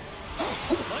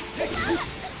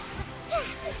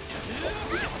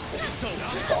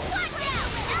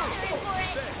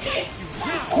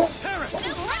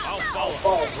 I'll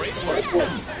follow. Great work.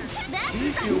 Do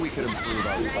you feel we could improve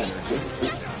our synergy?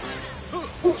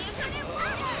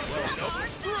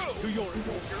 To your end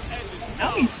is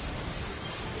Nice.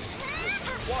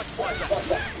 watch my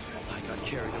back. I got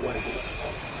carried away.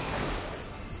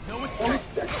 No escape.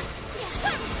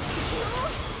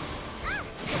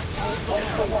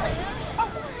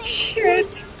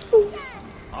 Shit.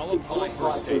 I'll apply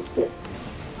first aid.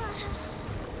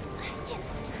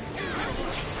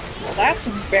 Well, that's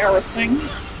embarrassing.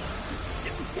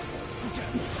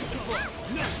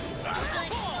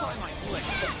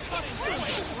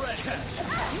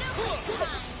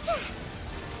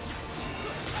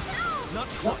 Not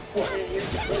quite.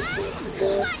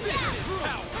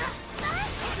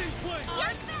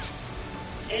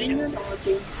 And you're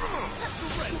marking.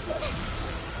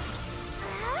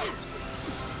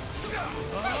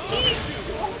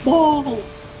 Ball.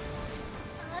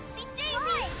 Oopsie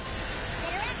daisy.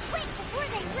 Better act quick before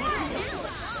they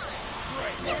run.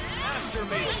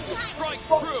 Fire Maiden! Strike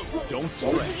true! Don't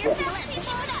stretch.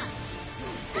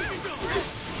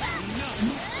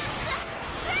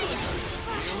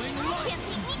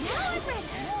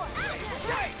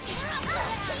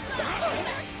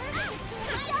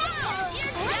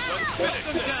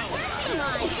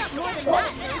 More than that,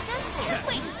 Lucia. Just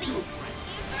wait and see.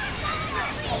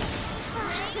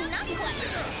 Not quite.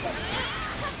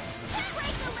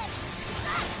 Break the limit.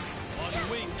 On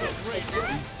wings of rage,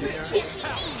 dare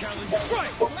challenge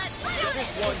strike!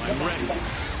 This one, I'm ready.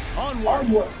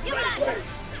 Onward! Give it up.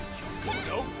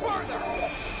 Go further!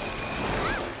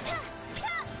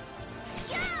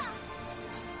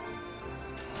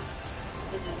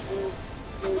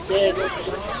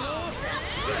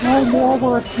 No more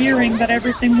were appearing that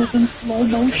everything was in slow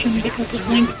motion because of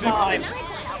link time.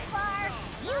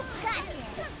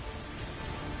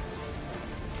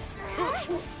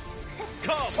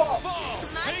 Come, fall!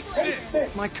 Take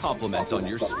this! My compliments on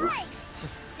your strength.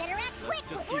 Better act quick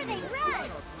before they run.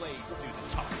 Blades do the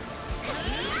talking.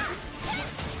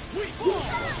 We fall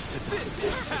to this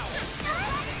power!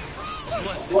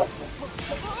 Blessed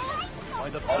by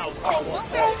the power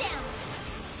Won't let you down.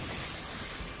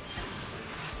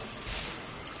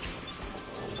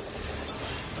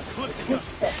 Ecliptica!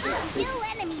 Few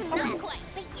enemies left,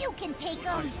 but you can take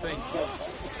them. Thank you.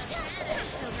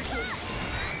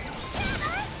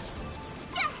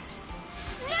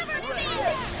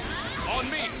 On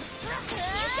me!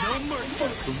 No mercy!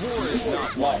 The war is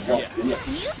not won yet.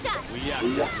 You got it. We act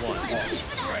as one.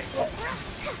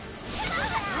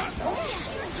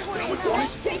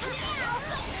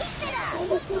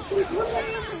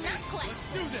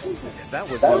 That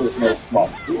was no small.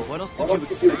 What else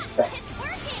did you expect?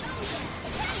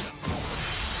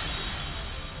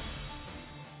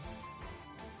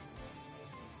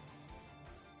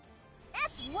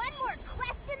 That's one more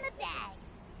quest in the bag.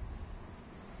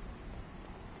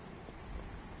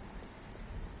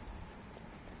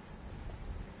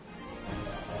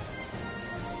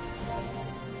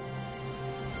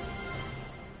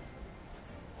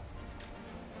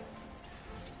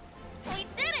 We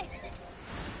did it!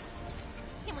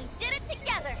 And we did it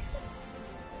together!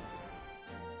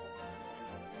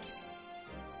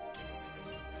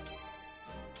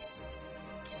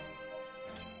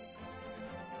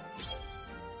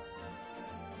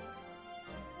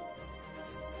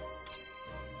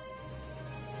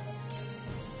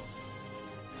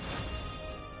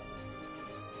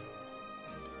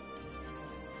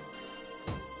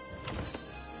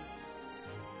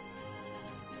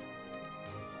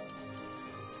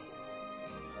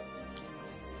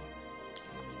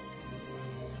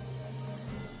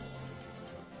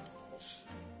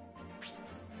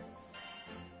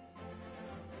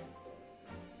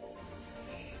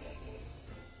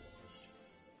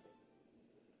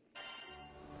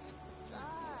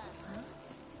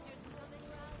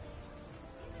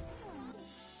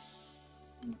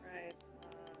 Right.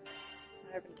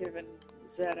 I haven't given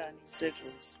Zeta any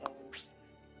sigils, so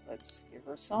let's give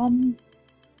her some.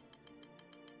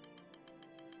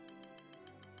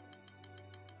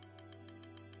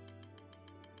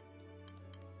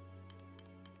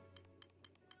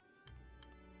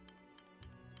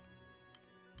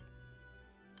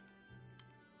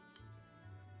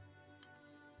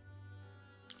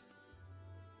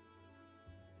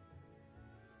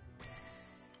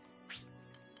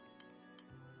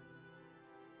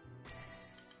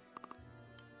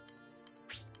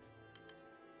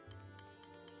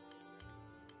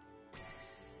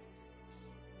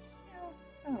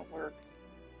 That'll work.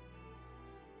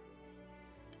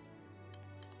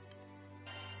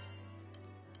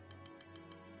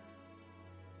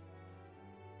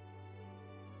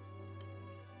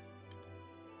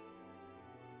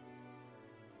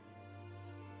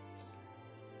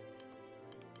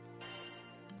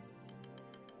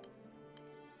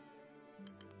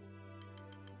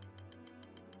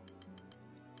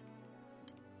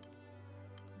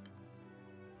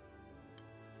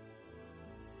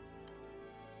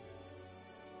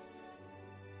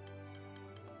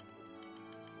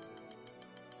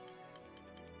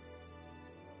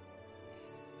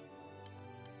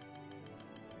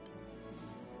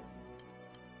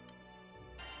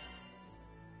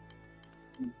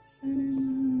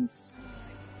 Settings.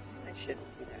 I shouldn't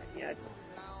do that yet.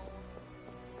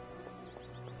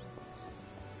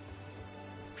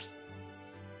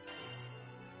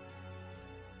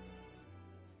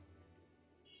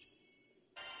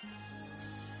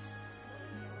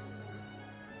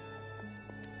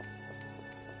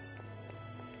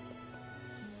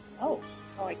 Oh,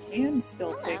 so I can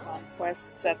still take on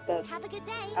quests at the Have a good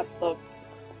day.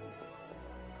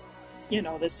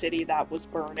 the city that was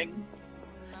burning.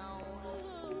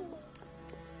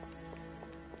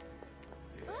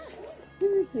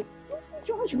 Seriously, where's the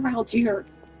George around here?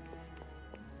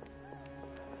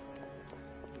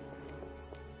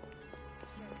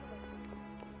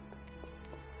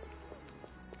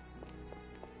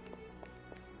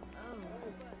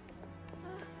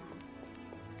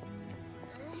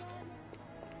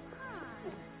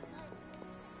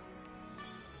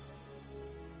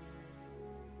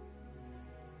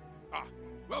 Ah,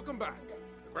 welcome back.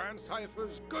 The Grand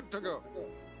Cipher's good to go.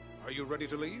 Are you ready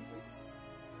to leave?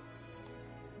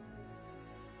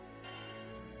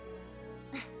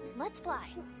 Let's fly.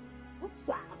 Let's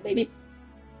fly, baby.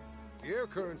 The air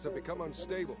currents have become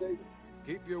unstable.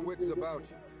 Keep your wits about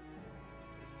you.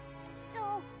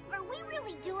 So, are we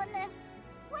really doing this?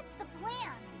 What's the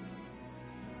plan?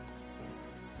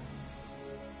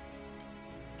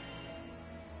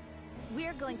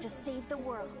 We're going to save the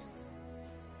world.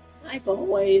 Like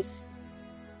always.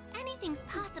 Anything's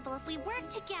possible if we work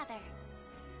together.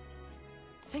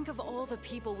 Think of all the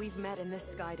people we've met in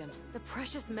this Skydom, the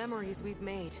precious memories we've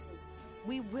made.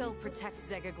 We will protect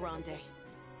Zega Grande.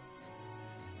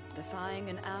 Defying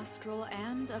an astral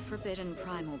and a forbidden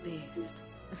primal beast.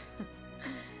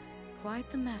 Quite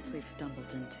the mess we've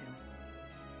stumbled into.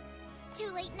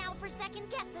 Too late now for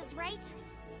second guesses, right?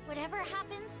 Whatever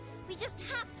happens, we just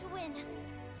have to win.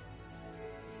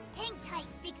 Hang tight,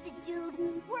 Fix-It Dude.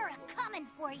 We're a-comin'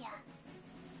 for ya.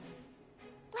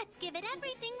 Let's give it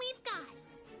everything we've got.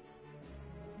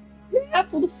 Yeah,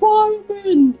 for the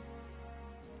firemen!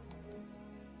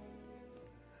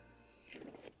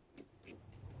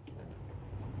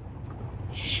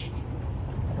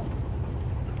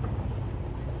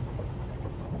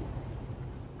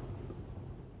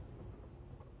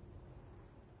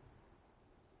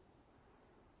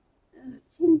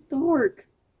 It's so dark.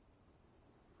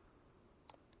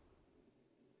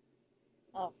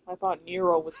 Oh, I thought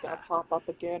Nero was gonna pop up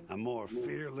again. A more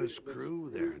fearless crew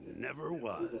there never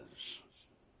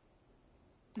was.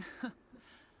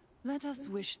 Let us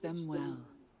wish them well.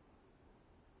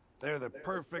 They're the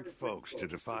perfect folks to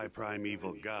defy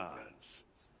primeval gods.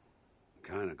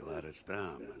 I'm kinda glad it's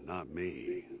them, and not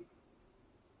me.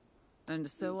 And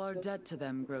so our debt to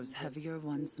them grows heavier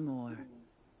once more.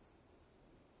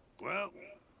 Well,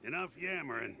 enough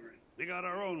yammering. We got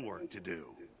our own work to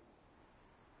do.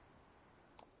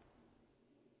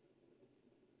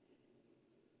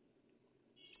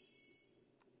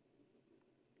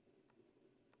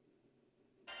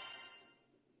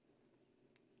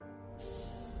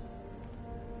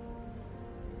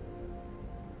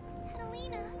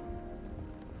 Catalina.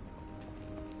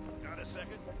 Got a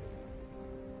second?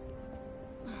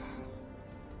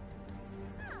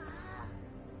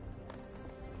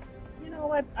 You know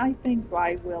what? I think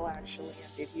I will actually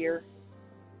end it here.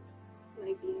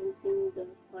 Maybe ending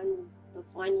the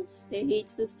final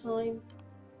stage this time.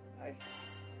 I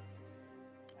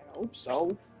hope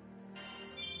so.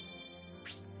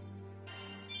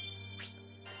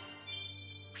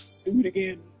 Do it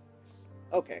again.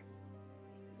 Okay.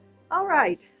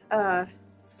 Alright,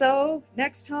 so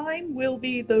next time will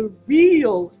be the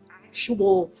real,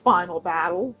 actual final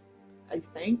battle, I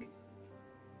think.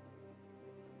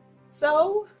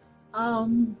 So,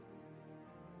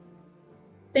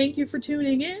 thank you for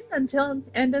tuning in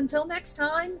until next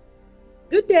time.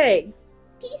 Good day.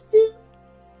 Peace out.